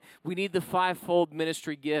us, right? We need the 5-fold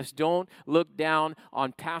ministry gifts. Don't look down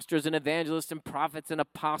on pastors and evangelists and prophets and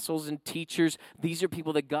apostles and teachers. These are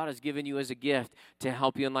people that God has given you as a gift to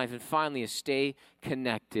help you in life. And finally, is stay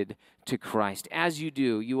connected to Christ. As you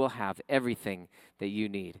do, you will have everything that you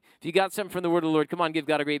need. If you got something from the word of the Lord, come on, give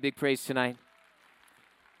God a great big praise tonight.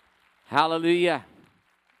 Hallelujah.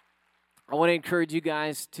 I want to encourage you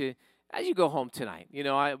guys to as you go home tonight,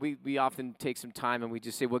 we often take some time and we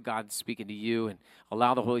just say what God's speaking to you and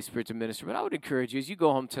allow the Holy Spirit to minister. But I would encourage you, as you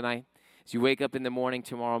go home tonight, as you wake up in the morning,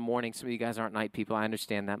 tomorrow morning, some of you guys aren't night people. I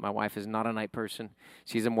understand that. My wife is not a night person.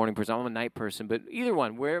 She's a morning person. I'm a night person. But either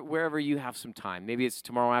one, wherever you have some time, maybe it's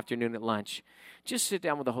tomorrow afternoon at lunch, just sit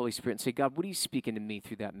down with the Holy Spirit and say, God, what are you speaking to me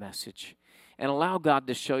through that message? And allow God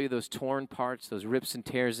to show you those torn parts, those rips and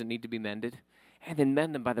tears that need to be mended, and then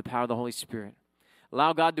mend them by the power of the Holy Spirit.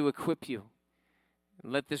 Allow God to equip you.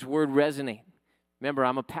 And let this word resonate. Remember,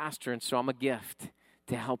 I'm a pastor, and so I'm a gift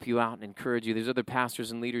to help you out and encourage you. There's other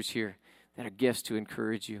pastors and leaders here that are gifts to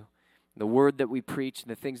encourage you. The word that we preach and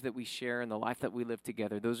the things that we share and the life that we live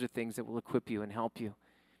together, those are things that will equip you and help you.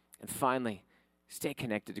 And finally, stay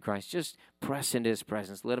connected to Christ. Just press into his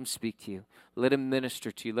presence. Let him speak to you. Let him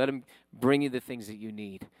minister to you. Let him bring you the things that you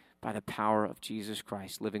need by the power of Jesus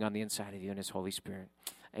Christ living on the inside of you and his Holy Spirit.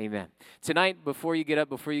 Amen. Tonight, before you get up,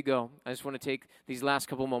 before you go, I just want to take these last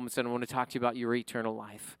couple moments and I want to talk to you about your eternal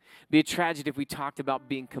life. It'd be a tragedy if we talked about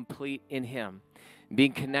being complete in him,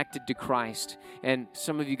 being connected to Christ, and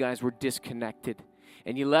some of you guys were disconnected.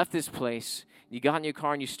 And you left this place, you got in your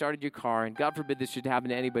car and you started your car, and God forbid this should happen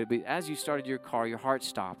to anybody, but as you started your car, your heart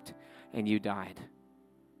stopped and you died.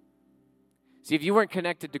 See, if you weren't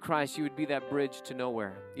connected to Christ, you would be that bridge to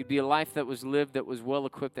nowhere. You'd be a life that was lived, that was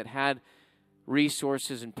well-equipped, that had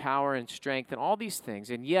resources and power and strength and all these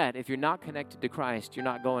things. And yet, if you're not connected to Christ, you're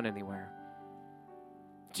not going anywhere.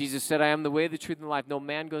 Jesus said, I am the way, the truth, and the life. No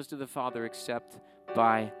man goes to the Father except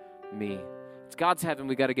by me. It's God's heaven.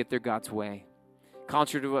 We got to get there God's way.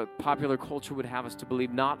 Contrary to what popular culture would have us to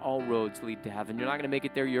believe, not all roads lead to heaven. You're not going to make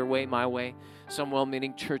it there your way, my way, some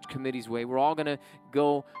well-meaning church committee's way. We're all going to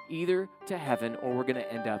go either to heaven or we're going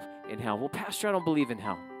to end up in hell. Well, Pastor, I don't believe in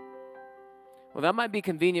hell. Well, that might be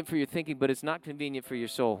convenient for your thinking, but it's not convenient for your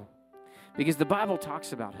soul. Because the Bible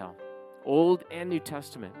talks about hell, Old and New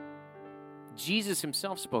Testament. Jesus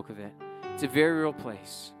himself spoke of it. It's a very real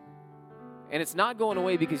place. And it's not going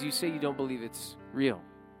away because you say you don't believe it's real.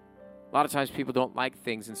 A lot of times people don't like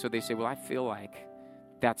things, and so they say, well, I feel like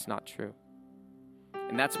that's not true.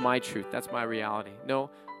 And that's my truth. That's my reality. No,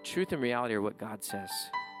 truth and reality are what God says.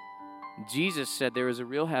 Jesus said there is a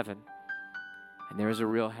real heaven and there is a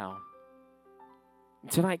real hell.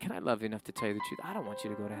 And tonight, can I love you enough to tell you the truth? I don't want you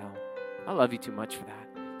to go to hell. I love you too much for that.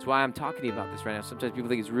 That's why I'm talking to you about this right now. Sometimes people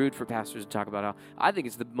think it's rude for pastors to talk about hell. I think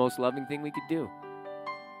it's the most loving thing we could do.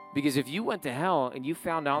 Because if you went to hell and you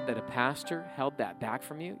found out that a pastor held that back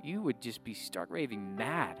from you, you would just be stark raving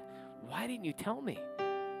mad. Why didn't you tell me?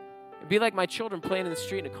 It'd be like my children playing in the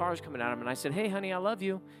street and a car's coming at them and I said, hey, honey, I love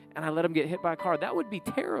you. And I let them get hit by a car. That would be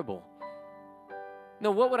terrible.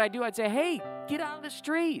 No, what would I do? I'd say, hey, get out of the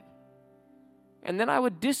street. And then I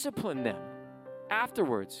would discipline them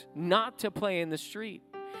afterwards not to play in the street.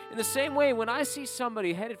 In the same way, when I see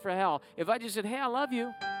somebody headed for hell, if I just said, hey, I love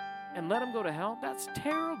you, and let them go to hell, that's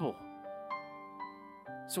terrible.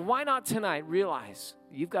 So why not tonight realize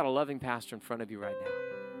you've got a loving pastor in front of you right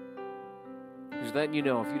now who's letting you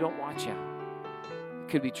know if you don't watch out, it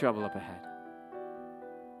could be trouble up ahead.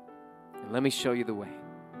 And let me show you the way.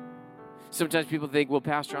 Sometimes people think, well,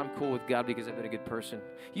 Pastor, I'm cool with God because I've been a good person.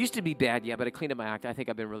 Used to be bad, yeah, but I cleaned up my act. I think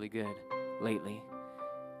I've been really good lately.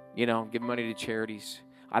 Give money to charities.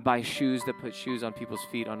 I buy shoes that put shoes on people's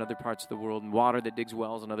feet on other parts of the world, and water that digs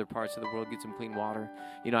wells in other parts of the world, get some clean water.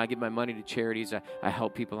 I give my money to charities. I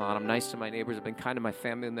help people out. I'm nice to my neighbors. I've been kind to my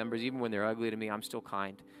family members. Even when they're ugly to me, I'm still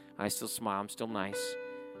kind. I still smile. I'm still nice.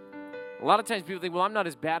 A lot of times people think, well, I'm not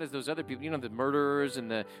as bad as those other people. The murderers and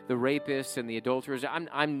the rapists and the adulterers.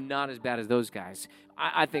 I'm not as bad as those guys.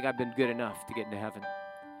 I think I've been good enough to get into heaven.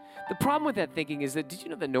 The problem with that thinking is that, did you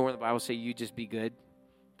know that nowhere in the Bible say you just be good?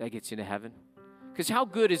 That gets you into heaven. Because how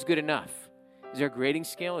good is good enough? Is there a grading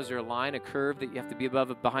scale? Is there a line, a curve that you have to be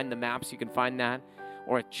above? Behind the maps, you can find that.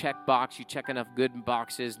 Or a check box. You check enough good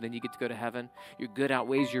boxes, and then you get to go to heaven. Your good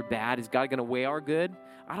outweighs your bad. Is God going to weigh our good?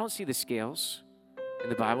 I don't see the scales in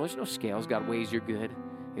the Bible. There's no scales. God weighs your good.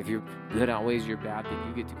 If your good outweighs your bad, then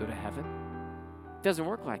you get to go to heaven. It doesn't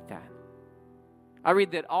work like that. I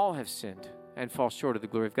read that all have sinned and fall short of the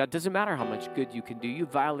glory of God. It doesn't matter how much good you can do. You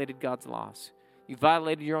violated God's laws. You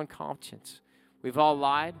violated your own conscience. We've all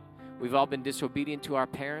lied. We've all been disobedient to our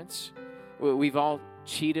parents. We've all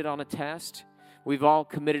cheated on a test. We've all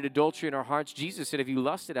committed adultery in our hearts. Jesus said if you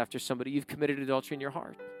lusted after somebody, you've committed adultery in your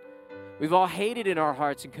heart. We've all hated in our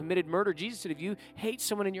hearts and committed murder. Jesus said if you hate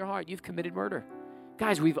someone in your heart, you've committed murder.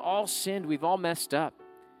 Guys, we've all sinned. We've all messed up.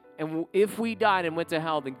 And if we died and went to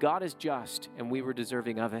hell, then God is just and we were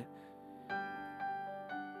deserving of it.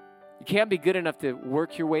 You can't be good enough to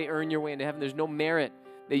work your way, earn your way into heaven. There's no merit.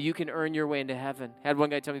 that you can earn your way into heaven. Had one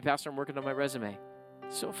guy tell me, Pastor, I'm working on my resume.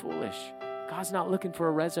 So foolish. God's not looking for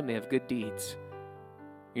a resume of good deeds.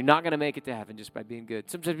 You're not going to make it to heaven just by being good.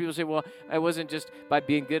 Sometimes people say, well, I wasn't just by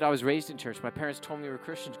being good. I was raised in church. My parents told me we were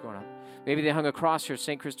Christians growing up. Maybe they hung a cross or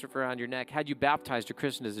St. Christopher around your neck, had you baptized or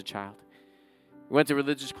christened as a child. You went to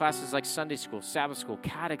religious classes like Sunday school, Sabbath school,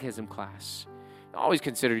 catechism class. Always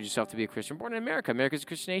considered yourself to be a Christian. Born in America. America's a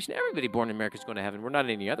Christian nation. Everybody born in America is going to heaven. We're not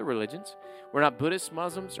any other religions. We're not Buddhists,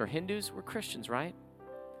 Muslims, or Hindus. We're Christians, right?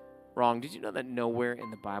 Wrong. Did you know that nowhere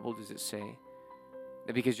in the Bible does it say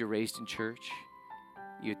that because you're raised in church,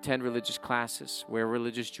 you attend religious classes, wear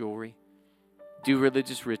religious jewelry, do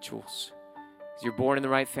religious rituals, if you're born in the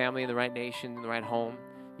right family, in the right nation, in the right home,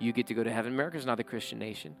 you get to go to heaven? America's not the Christian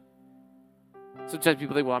nation. Sometimes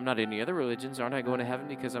people think, well, I'm not in any other religions. Aren't I going to heaven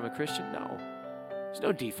because I'm a Christian? No. There's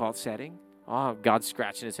no default setting. Oh, God's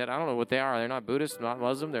scratching his head. I don't know what they are. They're not Buddhist, not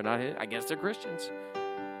Muslim. They're not, I guess they're Christians.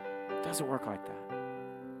 It doesn't work like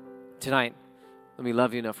that. Tonight, let me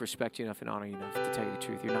love you enough, respect you enough, and honor you enough to tell you the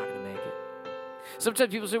truth. You're not going to make it.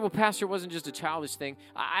 Sometimes people say, well, Pastor, it wasn't just a childish thing.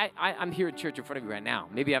 I'm here at church in front of you right now.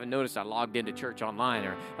 Maybe you haven't noticed I logged into church online,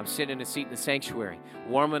 or I'm sitting in a seat in the sanctuary,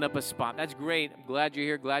 warming up a spot. That's great. I'm glad you're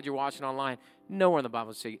here, glad you're watching online. Nowhere in the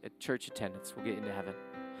Bible says church attendance will get you into heaven.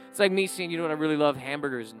 It's like me saying, you know what I really love?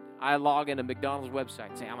 Hamburgers. And I log into McDonald's website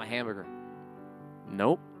and say, I'm a hamburger.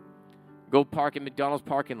 Nope. Go park in McDonald's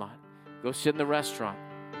parking lot. Go sit in the restaurant.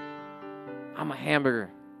 I'm a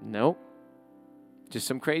hamburger. Nope. Just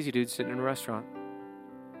some crazy dude sitting in a restaurant.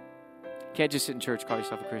 Can't just sit in church, call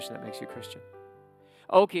yourself a Christian. That makes you a Christian.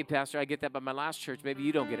 Okay, Pastor, I get that, but my last church, maybe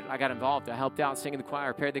you don't get it. I got involved. I helped out, sang in the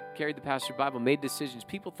choir, carried the pastor's Bible, made decisions.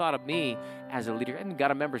 People thought of me as a leader. I even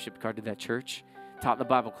got a membership card to that church, taught in the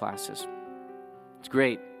Bible classes. It's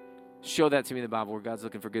great. Show that to me in the Bible where God's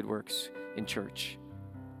looking for good works in church.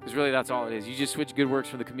 Because really that's all it is. You just switch good works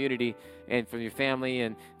from the community and from your family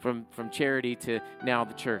and from charity to now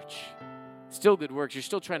the church. Still good works. You're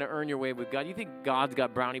still trying to earn your way with God. You think God's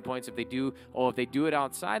got brownie points if they do it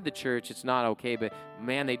outside the church, it's not okay. But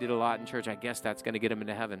man, they did a lot in church. I guess that's going to get them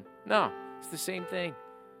into heaven. No, it's the same thing.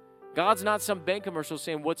 God's not some bank commercial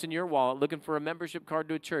saying, what's in your wallet, looking for a membership card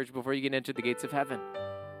to a church before you can enter the gates of heaven.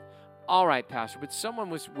 All right, Pastor, but someone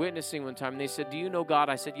was witnessing one time, and they said, do you know God?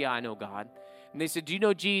 I said, yeah, I know God. And they said, do you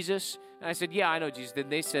know Jesus? And I said, yeah, I know Jesus. Then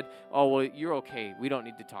they said, oh, well, you're okay. We don't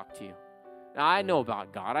need to talk to you. Now, I know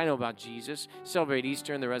about God. I know about Jesus. Celebrate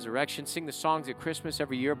Easter and the resurrection. Sing the songs at Christmas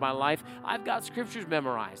every year of my life. I've got scriptures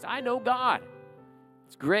memorized. I know God.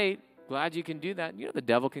 It's great. Glad you can do that. You know the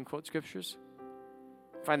devil can quote scriptures.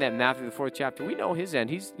 Find that in Matthew, the 4th chapter. We know his end.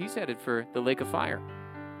 He's headed for the lake of fire.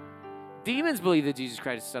 Demons believe that Jesus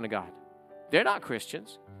Christ is the Son of God. They're not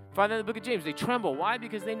Christians. Find that in the book of James. They tremble. Why?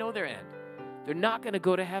 Because they know their end. They're not going to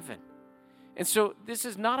go to heaven. And so this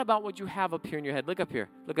is not about what you have up here in your head. Look up here.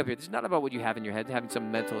 Look up here. This is not about what you have in your head, having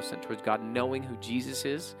some mental assent towards God, knowing who Jesus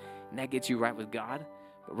is, and that gets you right with God.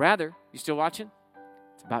 But rather, you still watching?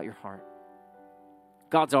 It's about your heart.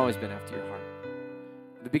 God's always been after your heart.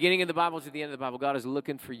 The beginning of the Bible to the end of the Bible, God is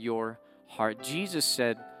looking for your heart. Jesus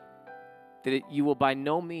said that you will by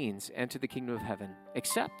no means enter the kingdom of heaven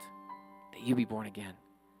except that you be born again.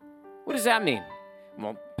 What does that mean?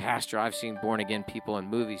 Well, Pastor, I've seen born-again people in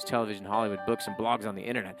movies, television, Hollywood, books, and blogs on the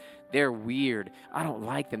internet. They're weird. I don't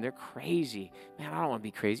like them. They're crazy. Man, I don't want to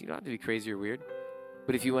be crazy. You don't have to be crazy or weird.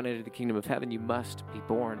 But if you want to enter the kingdom of heaven, you must be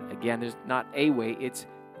born again. There's not a way. It's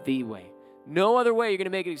the way. No other way you're going to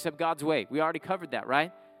make it except God's way. We already covered that,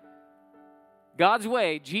 right? God's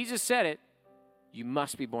way, Jesus said it, you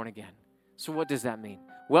must be born again. So what does that mean?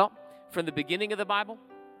 Well, from the beginning of the Bible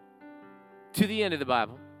to the end of the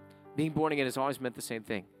Bible, being born again has always meant the same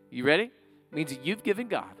thing. You ready? It means that you've given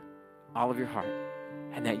God all of your heart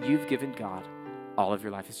and that you've given God all of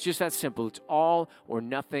your life. It's just that simple. It's all or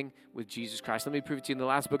nothing with Jesus Christ. Let me prove it to you in the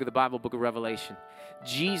last book of the Bible, book of Revelation.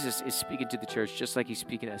 Jesus is speaking to the church just like he's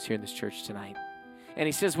speaking to us here in this church tonight. And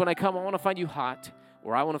he says, when I come, I want to find you hot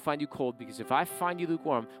or I want to find you cold, because if I find you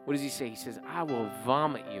lukewarm, what does he say? He says, I will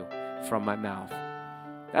vomit you from my mouth.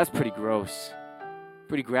 That's pretty gross.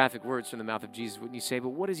 Pretty graphic words from the mouth of Jesus, wouldn't you say? But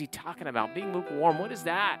what is he talking about? Being lukewarm, what is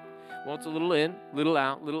that? Well, it's a little in, little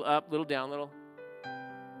out, little up, little down, little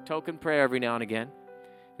token prayer every now and again.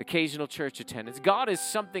 Occasional church attendance. God is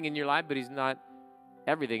something in your life, but he's not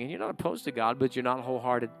everything. And you're not opposed to God, but you're not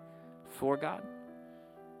wholehearted for God.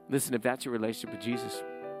 Listen, if that's your relationship with Jesus,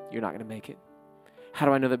 you're not going to make it. How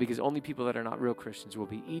do I know that? Because only people that are not real Christians will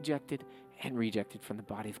be ejected and rejected from the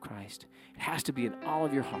body of Christ. It has to be in all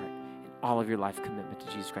of your heart, all of your life commitment to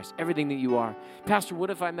Jesus Christ. Everything that you are. Pastor, what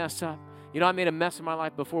if I mess up? I made a mess of my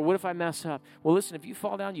life before. What if I mess up? Well, listen, if you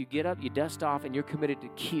fall down, you get up, you dust off, and you're committed to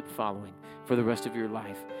keep following for the rest of your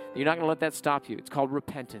life. You're not going to let that stop you. It's called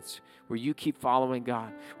repentance, where you keep following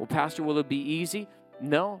God. Well, Pastor, will it be easy?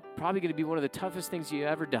 No, probably going to be one of the toughest things you've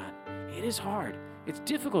ever done. It is hard. It's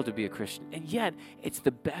difficult to be a Christian, and yet it's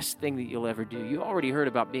the best thing that you'll ever do. You already heard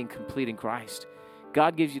about being complete in Christ.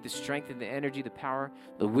 God gives you the strength and the energy, the power,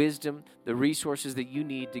 the wisdom, the resources that you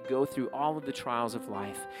need to go through all of the trials of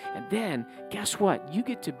life. And then, guess what? You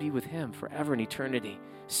get to be with Him forever in eternity,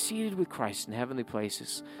 seated with Christ in heavenly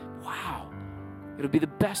places. Wow. It'll be the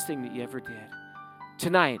best thing that you ever did.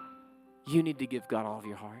 Tonight, you need to give God all of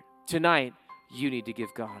your heart. Tonight, you need to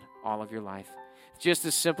give God all of your life. It's just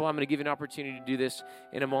as simple. I'm going to give you an opportunity to do this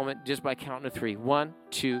in a moment just by counting to 3. 1,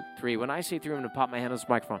 2, 3. When I say 3, I'm going to pop my hand on this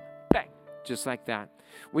microphone. Bang! Just like that.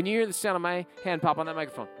 When you hear the sound of my hand pop on that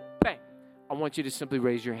microphone, bang! I want you to simply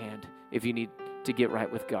raise your hand if you need to get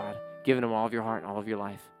right with God, giving Him all of your heart and all of your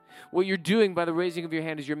life. What you're doing by the raising of your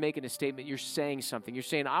hand is you're making a statement. You're saying something. You're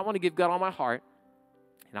saying, I want to give God all my heart,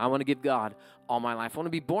 and I want to give God all my life. I want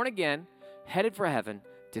to be born again, headed for heaven,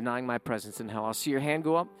 denying my presence in hell. I'll see your hand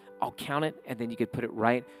go up. I'll count it, and then you can put it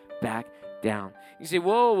right back down. You say,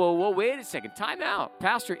 whoa, wait a second. Time out.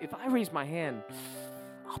 Pastor, if I raise my hand,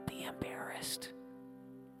 I'll be embarrassed.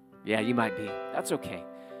 Yeah, you might be. That's okay.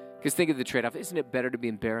 Because think of the trade-off. Isn't it better to be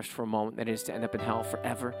embarrassed for a moment than it is to end up in hell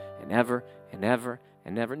forever and ever and ever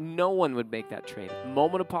and ever? No one would make that trade. A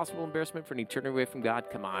moment of possible embarrassment for an eternity away from God?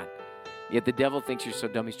 Come on. Yet the devil thinks you're so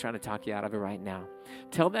dumb, he's trying to talk you out of it right now.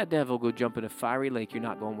 Tell that devil, go jump in a fiery lake. You're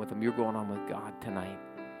not going with him. You're going on with God tonight.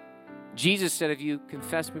 Jesus said, if you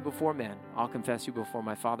confess me before men, I'll confess you before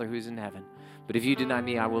my Father who is in heaven. But if you deny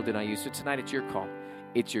me, I will deny you. So tonight it's your call.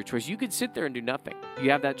 It's your choice. You could sit there and do nothing.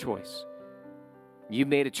 You have that choice. You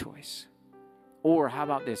made a choice. Or how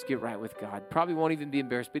about this? Get right with God. Probably won't even be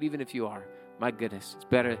embarrassed, but even if you are, my goodness, it's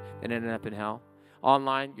better than ending up in hell.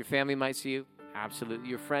 Online, your family might see you. Absolutely.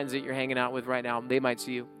 Your friends that you're hanging out with right now, they might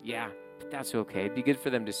see you. Yeah, but that's okay. It'd be good for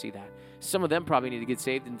them to see that. Some of them probably need to get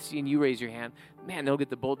saved, and seeing you raise your hand, man, they'll get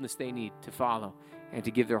the boldness they need to follow and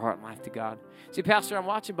to give their heart and life to God. See, Pastor, I'm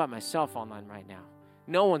watching by myself online right now.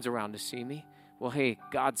 No one's around to see me. Well, hey,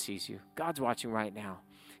 God sees you. God's watching right now.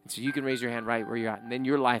 And so you can raise your hand right where you're at, and then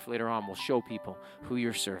your life later on will show people who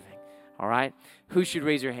you're serving. All right? Who should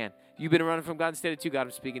raise your hand? You've been running from God instead of to God.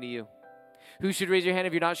 I'm speaking to you. Who should raise your hand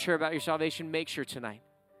if you're not sure about your salvation? Make sure tonight.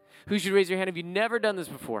 Who should raise your hand if you've never done this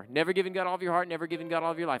before? Never given God all of your heart, never given God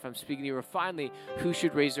all of your life. I'm speaking to you. Or finally, who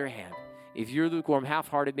should raise their hand? If you're lukewarm,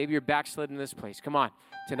 half-hearted, maybe you're backslidden in this place. Come on.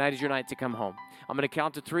 Tonight is your night to come home. I'm going to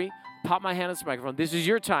count to 3. Pop my hand on this microphone. This is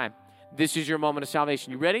your time. This is your moment of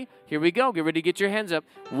salvation. You ready? Here we go. Get ready to get your hands up.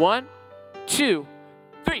 1, 2,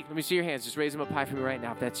 3. Let me see your hands. Just raise them up high for me right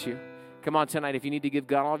now if that's you. Come on tonight. If you need to give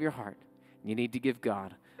God all of your heart, you need to give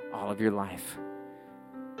God all of your life.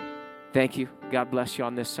 Thank you. God bless you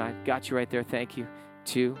on this side. Got you right there. Thank you.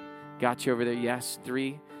 2. Got you over there. Yes.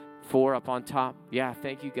 3, 4 up on top. Yeah.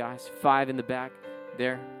 Thank you, guys. 5 in the back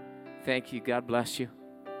there. Thank you. God bless you.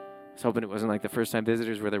 I was hoping it wasn't like the first time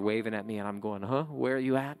visitors where they're waving at me and I'm going, where are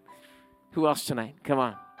you at? Who else tonight? Come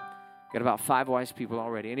on. Got about 5 wise people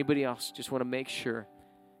already. Anybody else? Just want to make sure,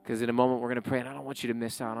 because in a moment we're going to pray, and I don't want you to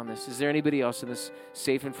miss out on this. Is there anybody else in this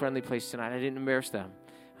safe and friendly place tonight? I didn't embarrass them,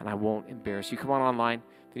 and I won't embarrass you. Come on online.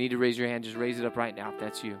 If you need to raise your hand, just raise it up right now if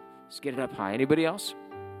that's you. Just get it up high. Anybody else?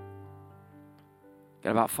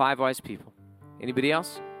 Got about 5 wise people. Anybody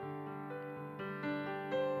else?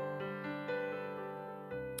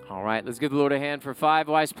 All right, let's give the Lord a hand for 5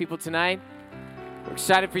 wise people tonight. We're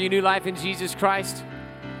excited for your new life in Jesus Christ.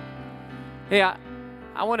 Hey, I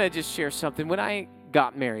want to just share something. When I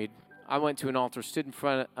got married, I went to an altar, stood in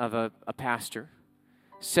front of a pastor,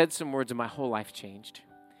 said some words, and my whole life changed.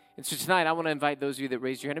 And so tonight, I want to invite those of you that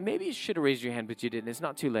raised your hand, and maybe you should have raised your hand, but you didn't. It's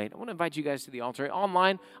not too late. I want to invite you guys to the altar.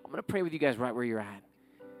 Online, I'm going to pray with you guys right where you're at.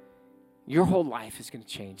 Your whole life is going to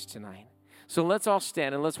change tonight. So let's all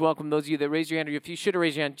stand and let's welcome those of you that raised your hand, or if you should have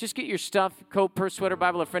raised your hand, just get your stuff, coat, purse, sweater,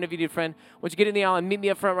 Bible, a friend if you need a friend. Why don't you get in the aisle and meet me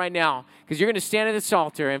up front right now, because you're going to stand at this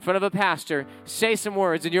altar in front of a pastor, say some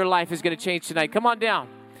words, and your life is going to change tonight. Come on down.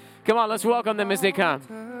 Come on, let's welcome them as they come.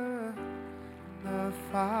 Come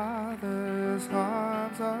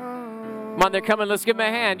on, they're coming. Let's give them a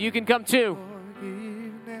hand. You can come too.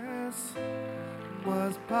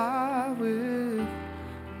 Was bought with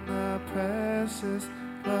the precious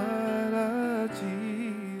blood of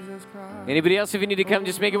Jesus Christ. Anybody else, if you need to come,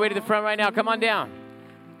 just make your way to the front right now. Come on down.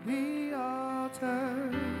 The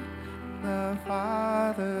altar, the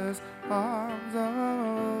Father's arms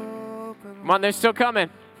open. Come on, they're still coming.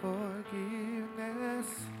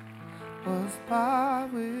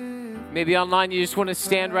 Maybe online you just want to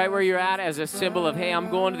stand right where you're at as a symbol of, hey, I'm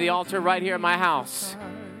going to the altar right here at my house.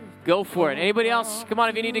 Go for it. Anybody else? Come on,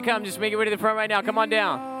 if you need to come, just make your way to the front right now. Come on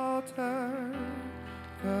down.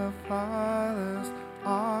 The Father's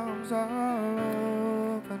arms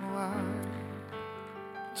are open wide.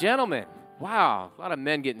 Gentlemen, wow, a lot of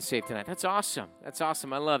men getting saved tonight. That's awesome. That's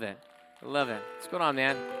awesome. I love it. I love it. What's going on,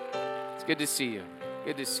 man? It's good to see you.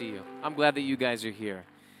 Good to see you. I'm glad that you guys are here.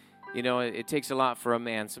 You know, it takes a lot for a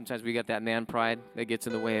man. Sometimes we got that man pride that gets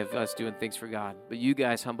in the way of us doing things for God. But you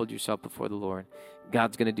guys humbled yourself before the Lord.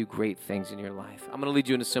 God's going to do great things in your life. I'm going to lead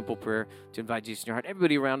you in a simple prayer to invite Jesus in your heart.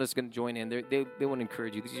 Everybody around us is going to join in. They want to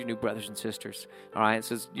encourage you. These are your new brothers and sisters. All right? It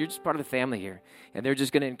says you're just part of the family here. And they're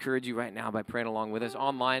just going to encourage you right now by praying along with us.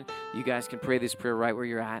 Online, you guys can pray this prayer right where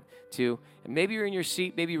you're at, too. And maybe you're in your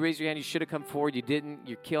seat. Maybe you raised your hand. You should have come forward. You didn't.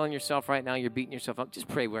 You're killing yourself right now. You're beating yourself up. Just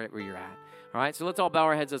pray right where you're at. All right, so let's all bow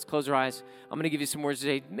our heads. Let's close our eyes. I'm going to give you some words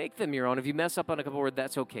today. Make them your own. If you mess up on a couple words,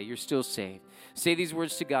 that's okay. You're still saved. Say these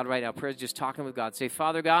words to God right now. Prayer is just talking with God. Say,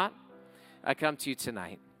 Father God, I come to you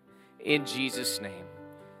tonight in Jesus' name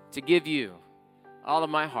to give you all of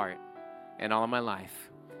my heart and all of my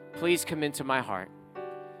life. Please come into my heart.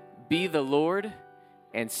 Be the Lord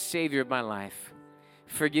and Savior of my life.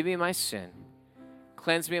 Forgive me my sin.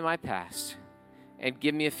 Cleanse me of my past. And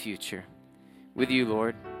give me a future with you,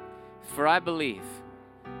 Lord. For I believe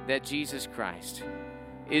that Jesus Christ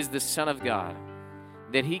is the Son of God,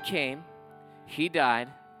 that he came, he died,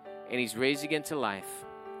 and he's raised again to life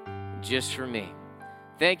just for me.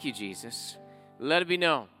 Thank you, Jesus. Let it be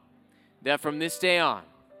known that from this day on,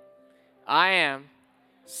 I am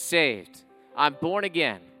saved. I'm born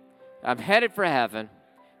again. I'm headed for heaven,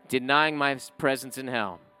 denying my presence in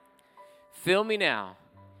hell. Fill me now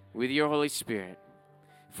with your Holy Spirit,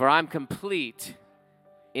 for I'm complete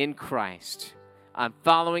in Christ. I'm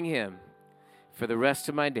following him for the rest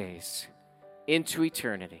of my days into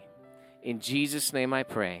eternity. In Jesus' name I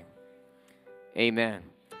pray. Amen.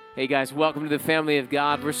 Hey guys, welcome to the family of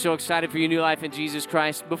God. We're so excited for your new life in Jesus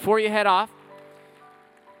Christ. Before you head off,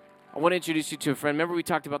 I want to introduce you to a friend. Remember we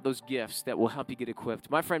talked about those gifts that will help you get equipped.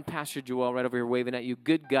 My friend Pastor Joel right over here waving at you.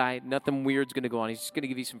 Good guy. Nothing weird's going to go on. He's just going to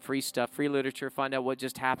give you some free stuff, free literature, find out what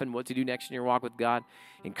just happened, what to do next in your walk with God,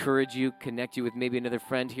 encourage you, connect you with maybe another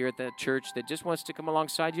friend here at that church that just wants to come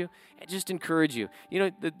alongside you and just encourage you. You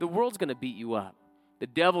know, the world's going to beat you up. The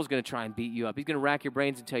devil's going to try and beat you up. He's going to rack your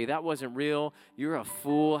brains and tell you, that wasn't real. You're a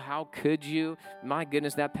fool. How could you? My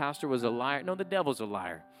goodness, that pastor was a liar. No, the devil's a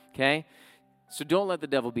liar, okay? So don't let the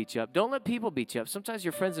devil beat you up. Don't let people beat you up. Sometimes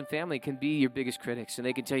your friends and family can be your biggest critics, and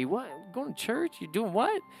they can tell you, what? Going to church? You're doing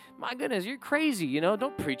what? My goodness, you're crazy, you know?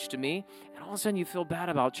 Don't preach to me. And all of a sudden you feel bad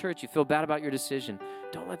about church. You feel bad about your decision.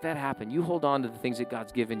 Don't let that happen. You hold on to the things that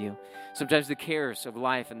God's given you. Sometimes the cares of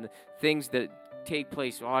life and the things that take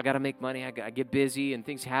place, I got to make money, I get busy, and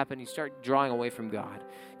things happen. You start drawing away from God,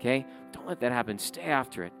 okay? Don't let that happen. Stay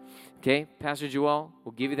after it, okay? Pastor Joel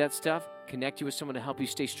will give you that stuff, connect you with someone to help you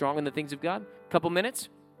stay strong in the things of God. Couple minutes,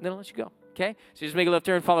 and then I'll let you go, okay? So just make a left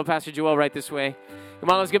turn, follow Pastor Joel right this way. Come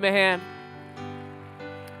on, let's give him a hand.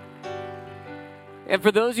 And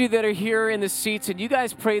for those of you that are here in the seats and you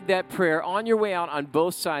guys prayed that prayer, on your way out on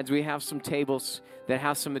both sides, we have some tables that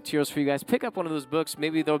have some materials for you guys. Pick up one of those books.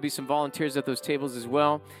 Maybe there'll be some volunteers at those tables as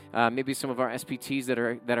well. Maybe some of our SPTs that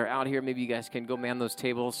are out here. Maybe you guys can go man those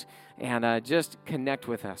tables and just connect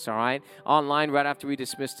with us, all right? Online, right after we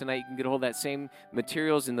dismiss tonight, you can get a hold of that same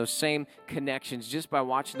materials and those same connections just by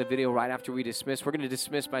watching the video right after we dismiss. We're going to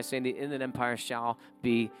dismiss by saying the Inland Empire shall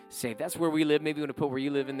be saved. That's where we live. Maybe you want to put where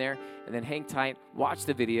you live in there, and then hang tight, watch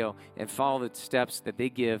the video, and follow the steps that they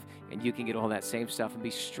give, and you can get all that same stuff and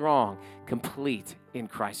be strong, complete in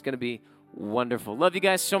Christ. It's going to be wonderful. Love you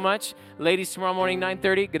guys so much. Ladies, tomorrow morning,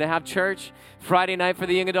 9:30, going to have church. Friday night for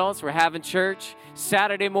the young adults, we're having church.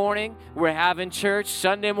 Saturday morning, we're having church.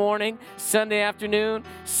 Sunday morning, Sunday afternoon,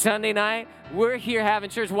 Sunday night, we're here having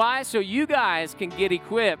church. Why? So you guys can get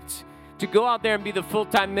equipped to go out there and be the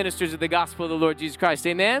full-time ministers of the gospel of the Lord Jesus Christ.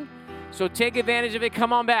 Amen? So take advantage of it.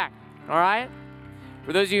 Come on back. All right?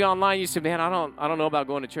 For those of you online, you said, man, I don't know about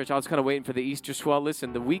going to church. I was kind of waiting for the Easter swell.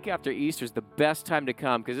 Listen, the week after Easter is the best time to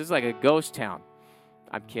come because it's like a ghost town.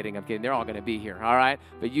 I'm kidding. They're all going to be here, all right?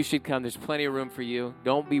 But you should come. There's plenty of room for you.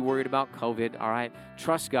 Don't be worried about COVID, all right?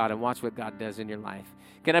 Trust God and watch what God does in your life.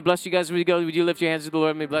 Can I bless you guys as we go? Would you lift your hands to the Lord?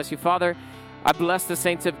 Let me bless you. Father, I bless the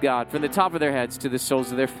saints of God from the top of their heads to the soles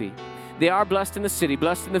of their feet. They are blessed in the city,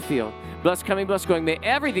 blessed in the field, blessed coming, blessed going. May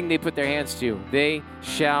everything they put their hands to, they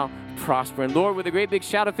shall prosper. And Lord, with a great big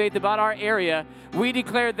shout of faith about our area, we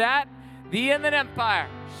declare that the Inland Empire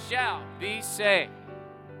shall be saved.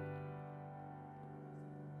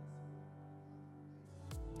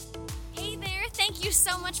 Thank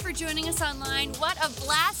you so much for joining us online. What a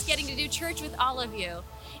blast getting to do church with all of you.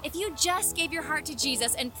 If you just gave your heart to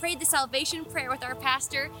Jesus and prayed the salvation prayer with our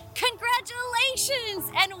pastor,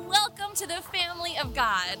 congratulations and welcome to the family of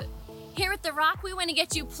God. Here at The Rock, we want to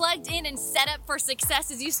get you plugged in and set up for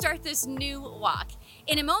success as you start this new walk.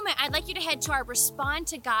 In a moment, I'd like you to head to our Respond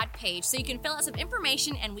to God page so you can fill out some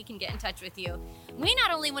information and we can get in touch with you. We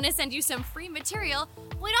not only want to send you some free material,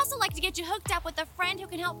 we'd also like to get you hooked up with a friend who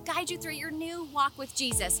can help guide you through your new walk with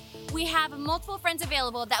Jesus. We have multiple friends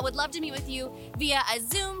available that would love to meet with you via a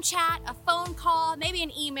Zoom chat, a phone call, maybe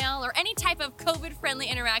an email, or any type of COVID-friendly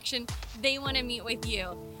interaction. They want to meet with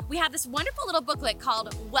you. We have this wonderful little booklet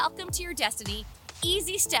called Welcome to Your Destiny,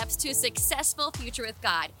 Easy Steps to a Successful Future with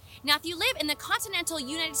God. Now, if you live in the continental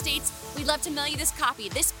United States, we'd love to mail you this copy,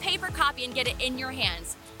 this paper copy, and get it in your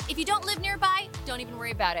hands. If you don't live nearby, don't even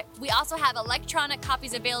worry about it. We also have electronic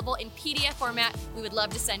copies available in PDF format we would love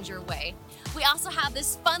to send your way. We also have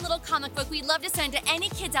this fun little comic book we'd love to send to any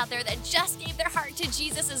kids out there that just gave their heart to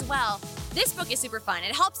Jesus as well. This book is super fun.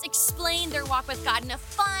 It helps explain their walk with God in a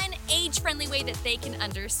fun, age-friendly way that they can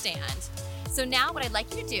understand. So now what I'd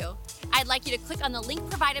like you to do, I'd like you to click on the link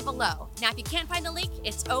provided below. Now, if you can't find the link,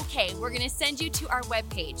 it's okay. We're going to send you to our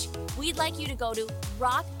webpage. We'd like you to go to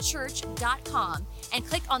rockchurch.com and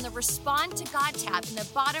click on the Respond to God tab in the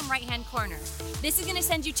bottom right-hand corner. This is going to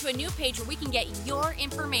send you to a new page where we can get your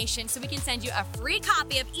information so we can send you a free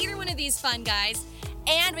copy of either one of these fun guys.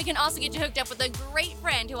 And we can also get you hooked up with a great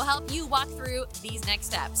friend who will help you walk through these next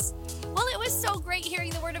steps. Well, it was so great hearing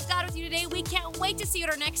the Word of God with you today. We can't wait to see you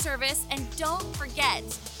at our next service. And don't forget,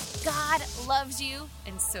 God loves you,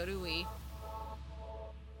 and so do we.